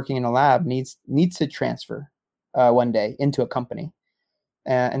things you're working in a lab needs to transfer one day into a company.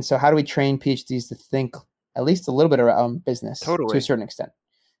 And so, how do we train PhDs to think at least a little bit around business to a Totally. certain extent?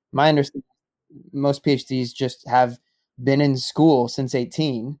 My understanding, most PhDs just have been in school since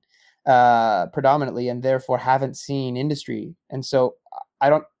 18, predominantly, and therefore haven't seen industry. And so,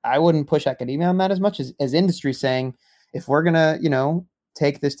 I wouldn't push academia on that as much as industry saying, if we're gonna,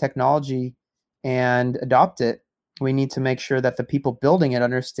 take this technology and adopt it, we need to make sure that the people building it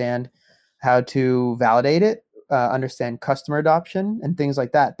understand how to validate it, understand customer adoption and things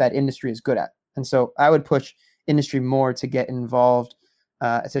like that industry is good at. And so I would push industry more to get involved,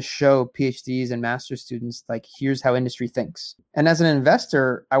 to show PhDs and master students, like, here's how industry thinks. And as an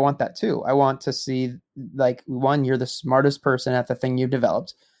investor, I want that too. I want to see, like, one, you're the smartest person at the thing you've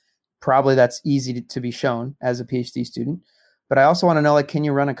developed. Probably that's easy to be shown as a PhD student. But I also want to know, like, can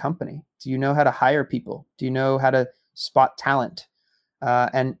you run a company? Do you know how to hire people? Do you know how to spot talent?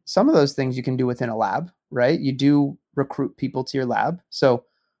 And some of those things you can do within a lab, right? You do recruit people to your lab. So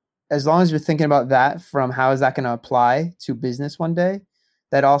as long as you're thinking about that from how is that going to apply to business one day,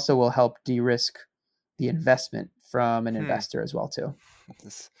 that also will help de-risk the investment from an investor as well too.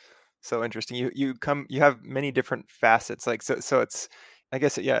 This is so interesting. You have many different facets. Like so it's, I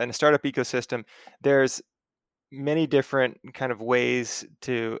guess, yeah, in a startup ecosystem, there's many different kind of ways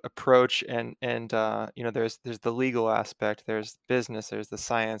to approach, and there's the legal aspect, there's business, there's the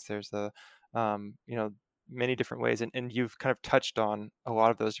science, there's the many different ways, and you've kind of touched on a lot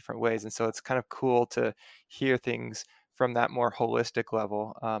of those different ways, and so it's kind of cool to hear things from that more holistic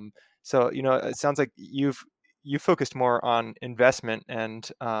level. So it sounds like you focused more on investment, and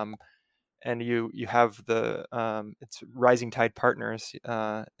you have the it's Rising Tide Partners.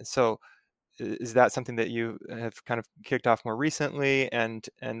 So is that something that you have kind of kicked off more recently, and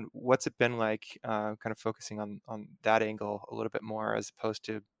what's it been like, kind of focusing on that angle a little bit more as opposed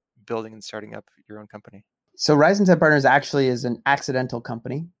to building and starting up your own company? So Rising Tide Partners actually is an accidental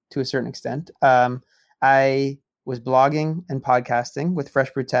company to a certain extent. I was blogging and podcasting with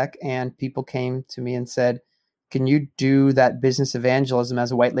Fresh Brew Tech, and people came to me and said, can you do that business evangelism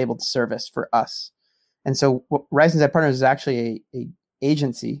as a white labeled service for us? And so Rising Tide Partners is actually a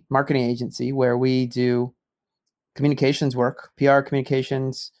agency, marketing agency, where we do communications work, PR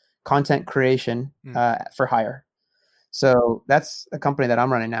communications, content creation for hire. So that's a company that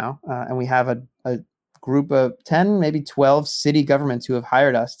I'm running now. And we have a group of 10, maybe 12 city governments who have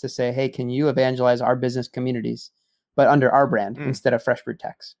hired us to say, hey, can you evangelize our business communities, but under our brand instead of Fresh Brew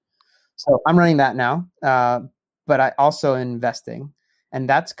Tech's? So I'm running that now, but I also am investing. And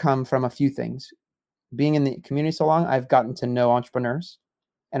that's come from a few things. Being in the community so long, I've gotten to know entrepreneurs,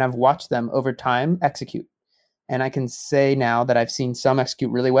 and I've watched them over time execute. And I can say now that I've seen some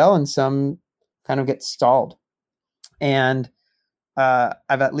execute really well and some kind of get stalled. And I've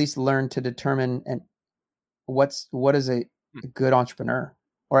at least learned to determine what is a good entrepreneur,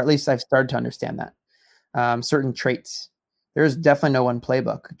 or at least I've started to understand that. Certain traits. There's definitely no one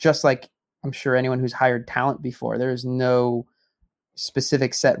playbook. Just like I'm sure anyone who's hired talent before, there's no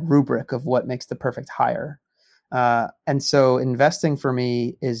specific set rubric of what makes the perfect hire. And so investing for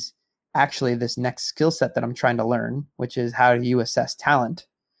me is actually this next skill set that I'm trying to learn, which is how do you assess talent,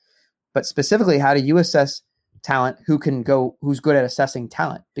 but specifically, how do you assess talent who's good at assessing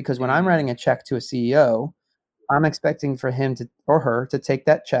talent? Because when I'm writing a check to a CEO, I'm expecting for him or her to take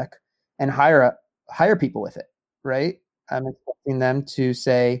that check and hire people with it, right? I'm expecting them to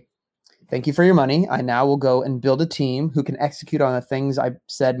say, thank you for your money. I now will go and build a team who can execute on the things I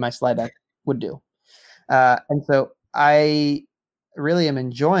said my slide deck would do. And so I really am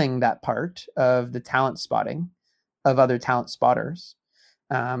enjoying that part of the talent spotting of other talent spotters.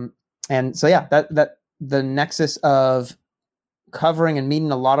 And so, yeah, that the nexus of covering and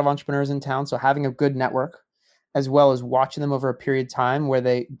meeting a lot of entrepreneurs in town. So having a good network, as well as watching them over a period of time where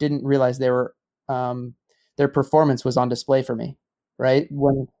they didn't realize they were, their performance was on display for me, right?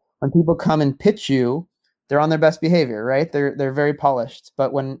 When people come and pitch you, they're on their best behavior, right? They're very polished.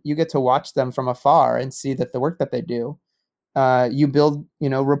 But when you get to watch them from afar and see that the work that they do, you build,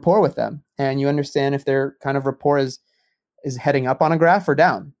 rapport with them, and you understand if their kind of rapport is heading up on a graph or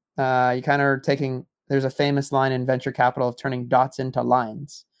down. You kind of are taking. There's a famous line in venture capital of turning dots into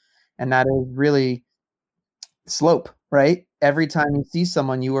lines, and that is really slope, right? Every time you see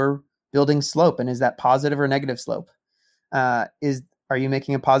someone, you are building slope, and is that positive or negative slope? Are you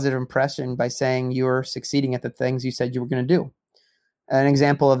making a positive impression by saying you're succeeding at the things you said you were going to do? An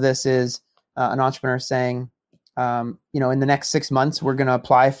example of this is an entrepreneur saying, in the next 6 months, we're going to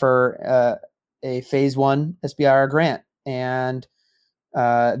apply for a phase 1 SBIR grant. And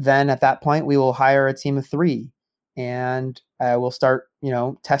then at that point, we will hire a team of 3 and we'll start,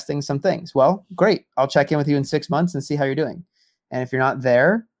 testing some things. Well, great. I'll check in with you in 6 months and see how you're doing. And if you're not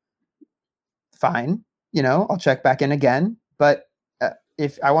there, fine. I'll check back in again. But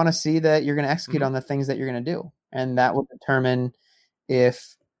if I want to see that you're going to execute on the things that you're going to do, and that will determine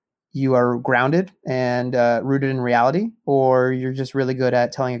if you are grounded and rooted in reality, or you're just really good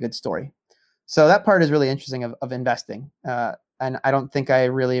at telling a good story. So that part is really interesting of investing. And I don't think I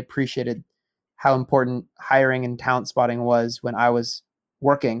really appreciated how important hiring and talent spotting was when I was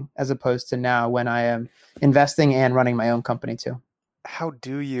working, as opposed to now when I am investing and running my own company too. How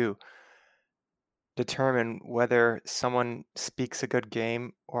do you determine whether someone speaks a good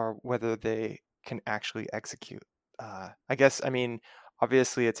game or whether they can actually execute? I guess,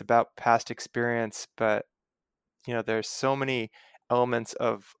 obviously it's about past experience, but there's so many elements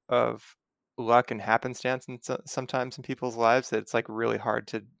of luck and happenstance and sometimes in people's lives that it's like really hard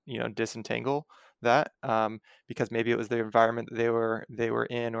to disentangle that, because maybe it was the environment that they were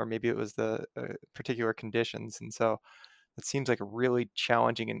in, or maybe it was the particular conditions, and so it seems like a really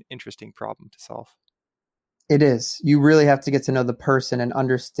challenging and interesting problem to solve. It is. You really have to get to know the person and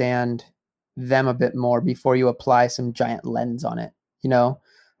understand them a bit more before you apply some giant lens on it.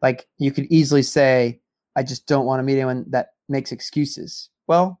 Like you could easily say, I just don't want to meet anyone that makes excuses.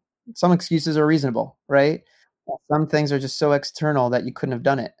 Well, some excuses are reasonable, right? Some things are just so external that you couldn't have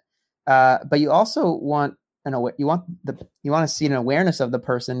done it. But you also want you want to see an awareness of the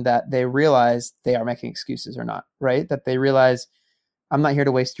person that they realize they are making excuses or not, right? That they realize I'm not here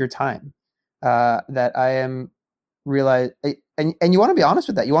to waste your time. That I am realize, and you want to be honest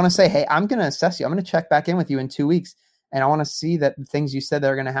with that. You want to say, hey, I'm going to assess you. I'm going to check back in with you in 2 weeks. And I want to see that the things you said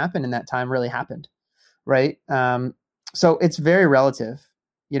that are going to happen in that time really happened. Right. So it's very relative,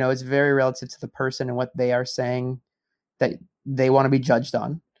 it's very relative to the person and what they are saying that they want to be judged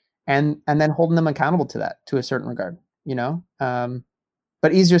on, and then holding them accountable to that to a certain regard,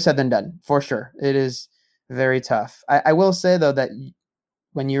 but easier said than done, for sure. It is very tough. I will say though, that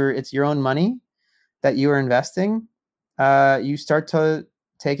when it's your own money that you are investing, you start to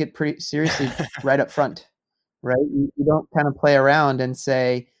take it pretty seriously right up front, right? You don't kind of play around and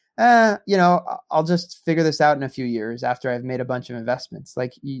say, I'll just figure this out in a few years after I've made a bunch of investments.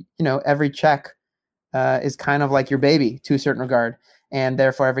 Like, every check is kind of like your baby to a certain regard, and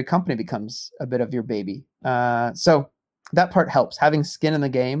therefore every company becomes a bit of your baby. So that part helps, having skin in the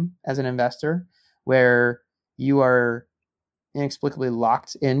game as an investor, where you are inexplicably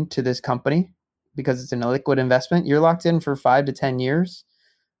locked into this company because it's an illiquid investment. You're locked in for 5 to 10 years.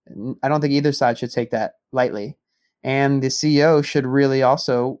 I don't think either side should take that lightly. And the CEO should really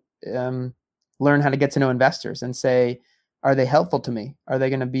also learn how to get to know investors and say, are they helpful to me? Are they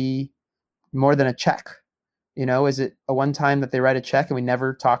going to be more than a check? Is it a one time that they write a check and we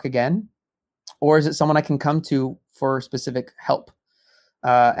never talk again? Or is it someone I can come to for specific help?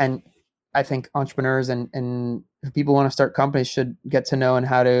 And I think entrepreneurs and people who want to start companies should get to know and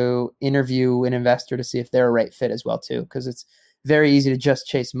how to interview an investor to see if they're a right fit as well too, because it's very easy to just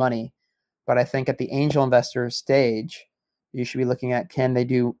chase money. But I think at the angel investor stage, you should be looking at can they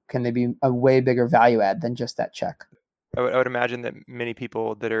be a way bigger value add than just that check? I would imagine that many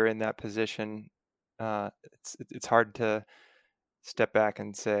people that are in that position, it's hard to step back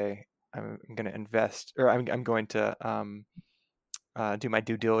and say, I'm going to invest, or I'm going to do my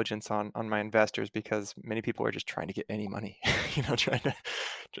due diligence on my investors, because many people are just trying to get any money, trying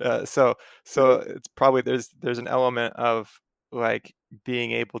So so it's probably there's an element of like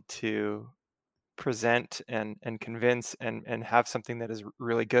being able to present and convince and have something that is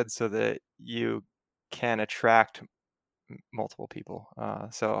really good so that you can attract multiple people.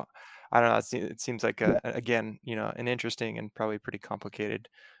 So I don't know. It seems like Yeah. again, an interesting and probably pretty complicated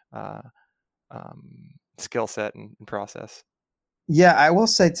uh, skill set and process. Yeah, I will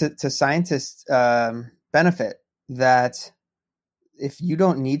say to scientists' benefit that if you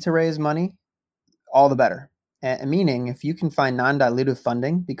don't need to raise money, all the better. Meaning, if you can find non-dilutive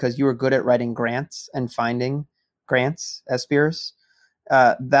funding because you are good at writing grants and finding grants as peers,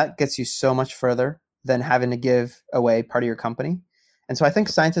 that gets you so much further than having to give away part of your company. And so I think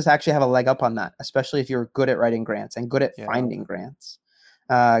scientists actually have a leg up on that, especially if you're good at writing grants and good at finding grants,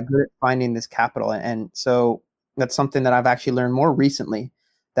 good at finding this capital. And so that's something that I've actually learned more recently,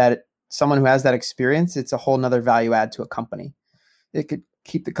 that someone who has that experience, it's a whole nother value add to a company. It could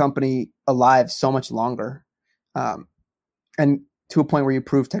keep the company alive so much longer. And to a point where you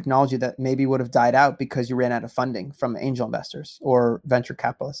prove technology that maybe would have died out because you ran out of funding from angel investors or venture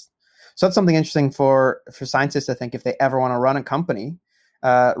capitalists. So that's something interesting for scientists, I think, if they ever want to run a company,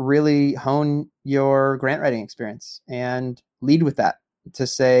 really hone your grant writing experience and lead with that to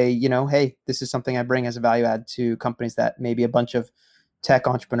say, hey, this is something I bring as a value add to companies that maybe a bunch of tech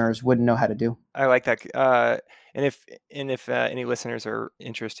entrepreneurs wouldn't know how to do. I like that. And if any listeners are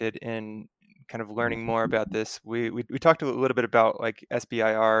interested in kind of learning more about this, we talked a little bit about like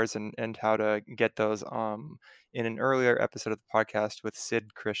SBIRs and how to get those in an earlier episode of the podcast with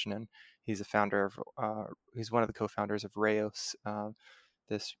Sid Krishnan. He's a founder of he's one of the co-founders of Raos,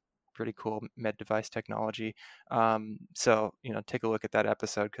 this pretty cool med device technology. So take a look at that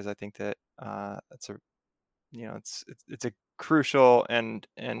episode because I think that that's a it's a crucial and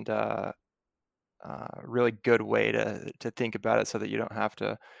really good way to think about it so that you don't have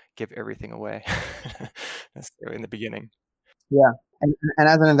to give everything away necessarily in the beginning. Yeah. And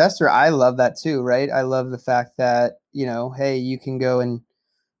as an investor, I love that too, right? I love the fact that, hey, you can go and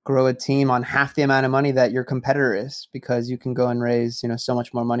grow a team on half the amount of money that your competitor is because you can go and raise, so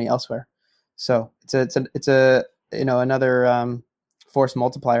much more money elsewhere. So it's a another force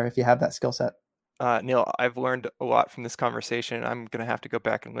multiplier if you have that skill set. Neil, I've learned a lot from this conversation. I'm going to have to go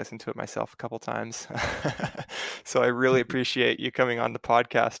back and listen to it myself a couple times. So I really appreciate you coming on the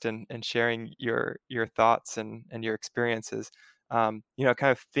podcast and sharing your thoughts and your experiences. Kind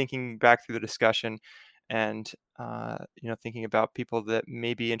of thinking back through the discussion and, thinking about people that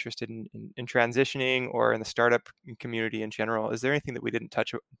may be interested in transitioning or in the startup community in general. Is there anything that we didn't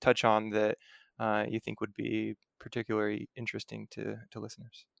touch on that you think would be particularly interesting to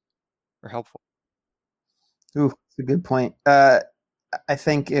listeners or helpful? Ooh, that's a good point. I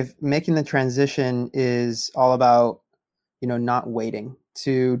think if making the transition is all about, not waiting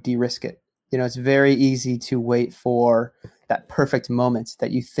to de-risk it. It's very easy to wait for that perfect moment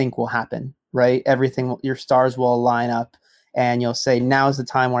that you think will happen, right? Everything, your stars will line up and you'll say, now's the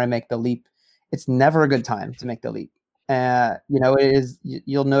time where I make the leap. It's never a good time to make the leap. It is,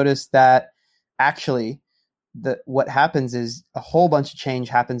 you'll notice that actually what happens is a whole bunch of change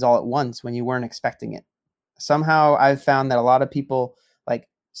happens all at once when you weren't expecting it. Somehow I've found that a lot of people like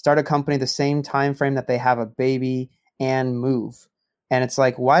start a company the same time frame that they have a baby and move. And it's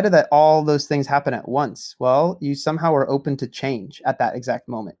like, why did that all those things happen at once? Well, you somehow are open to change at that exact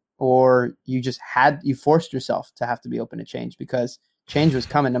moment. Or you forced yourself to have to be open to change because change was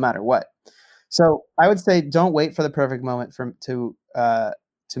coming no matter what. So I would say don't wait for the perfect moment to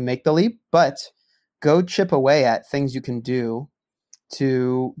make the leap, but go chip away at things you can do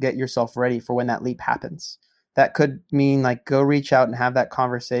to get yourself ready for when that leap happens. That could mean like go reach out and have that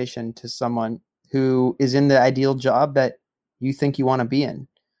conversation to someone who is in the ideal job that you think you want to be in.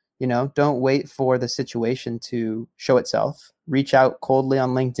 Don't wait for the situation to show itself. Reach out coldly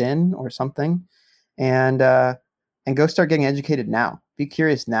on LinkedIn or something, and go start getting educated now. Be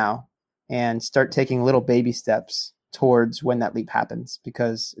curious now, and start taking little baby steps towards when that leap happens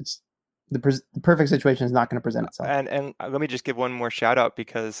because the perfect situation is not going to present itself. And let me just give one more shout out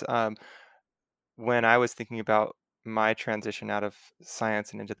because when I was thinking about my transition out of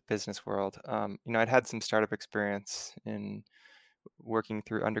science and into the business world, I'd had some startup experience in working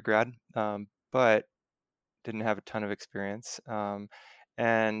through undergrad, but didn't have a ton of experience.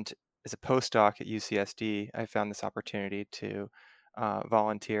 And as a postdoc at UCSD, I found this opportunity to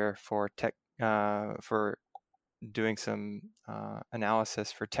volunteer for tech for doing some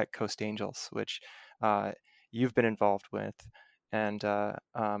analysis for Tech Coast Angels, which you've been involved with, and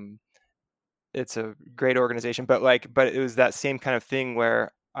it's a great organization. But it was that same kind of thing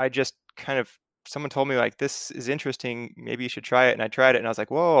where I just kind of someone told me like, this is interesting, maybe you should try it. And I tried it and I was like,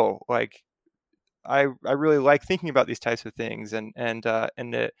 whoa, like I really like thinking about these types of things, and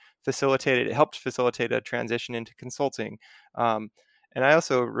it helped facilitate a transition into consulting. And I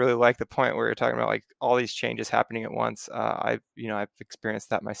also really like the point where you're talking about like all these changes happening at once. I've experienced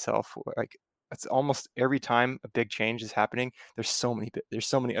that myself. Like it's almost every time a big change is happening, there's so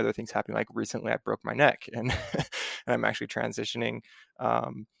many other things happening. Like recently I broke my neck and, and I'm actually transitioning,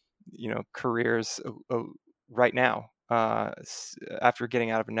 careers right now, after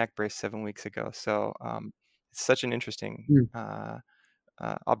getting out of a neck brace 7 weeks ago. So it's such an interesting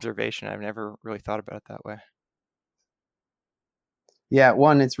observation. I've never really thought about it that way. Yeah,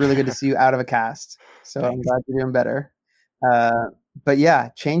 one, it's really good to see you out of a cast. So Thanks. I'm glad you're doing better. But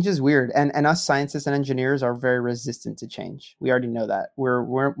yeah, change is weird. And us scientists and engineers are very resistant to change. We already know that.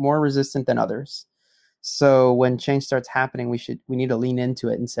 We're more resistant than others. So when change starts happening, we need to lean into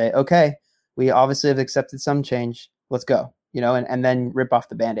it and say, okay, we obviously have accepted some change. Let's go, and then rip off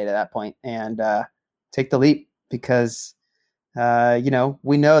the Band-Aid at that point and take the leap, because, we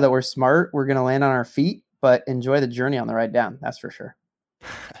know that we're smart. We're going to land on our feet, but enjoy the journey on the ride down. That's for sure.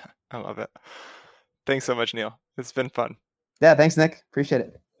 I love it. Thanks so much, Neil. It's been fun. Yeah, thanks, Nick. Appreciate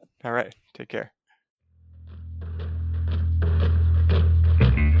it. All right. Take care.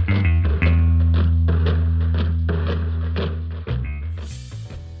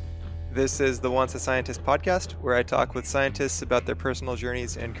 This is the Once a Scientist podcast, where I talk with scientists about their personal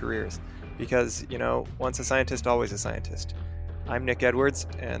journeys and careers. Because, once a scientist, always a scientist. I'm Nick Edwards,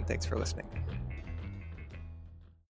 and thanks for listening.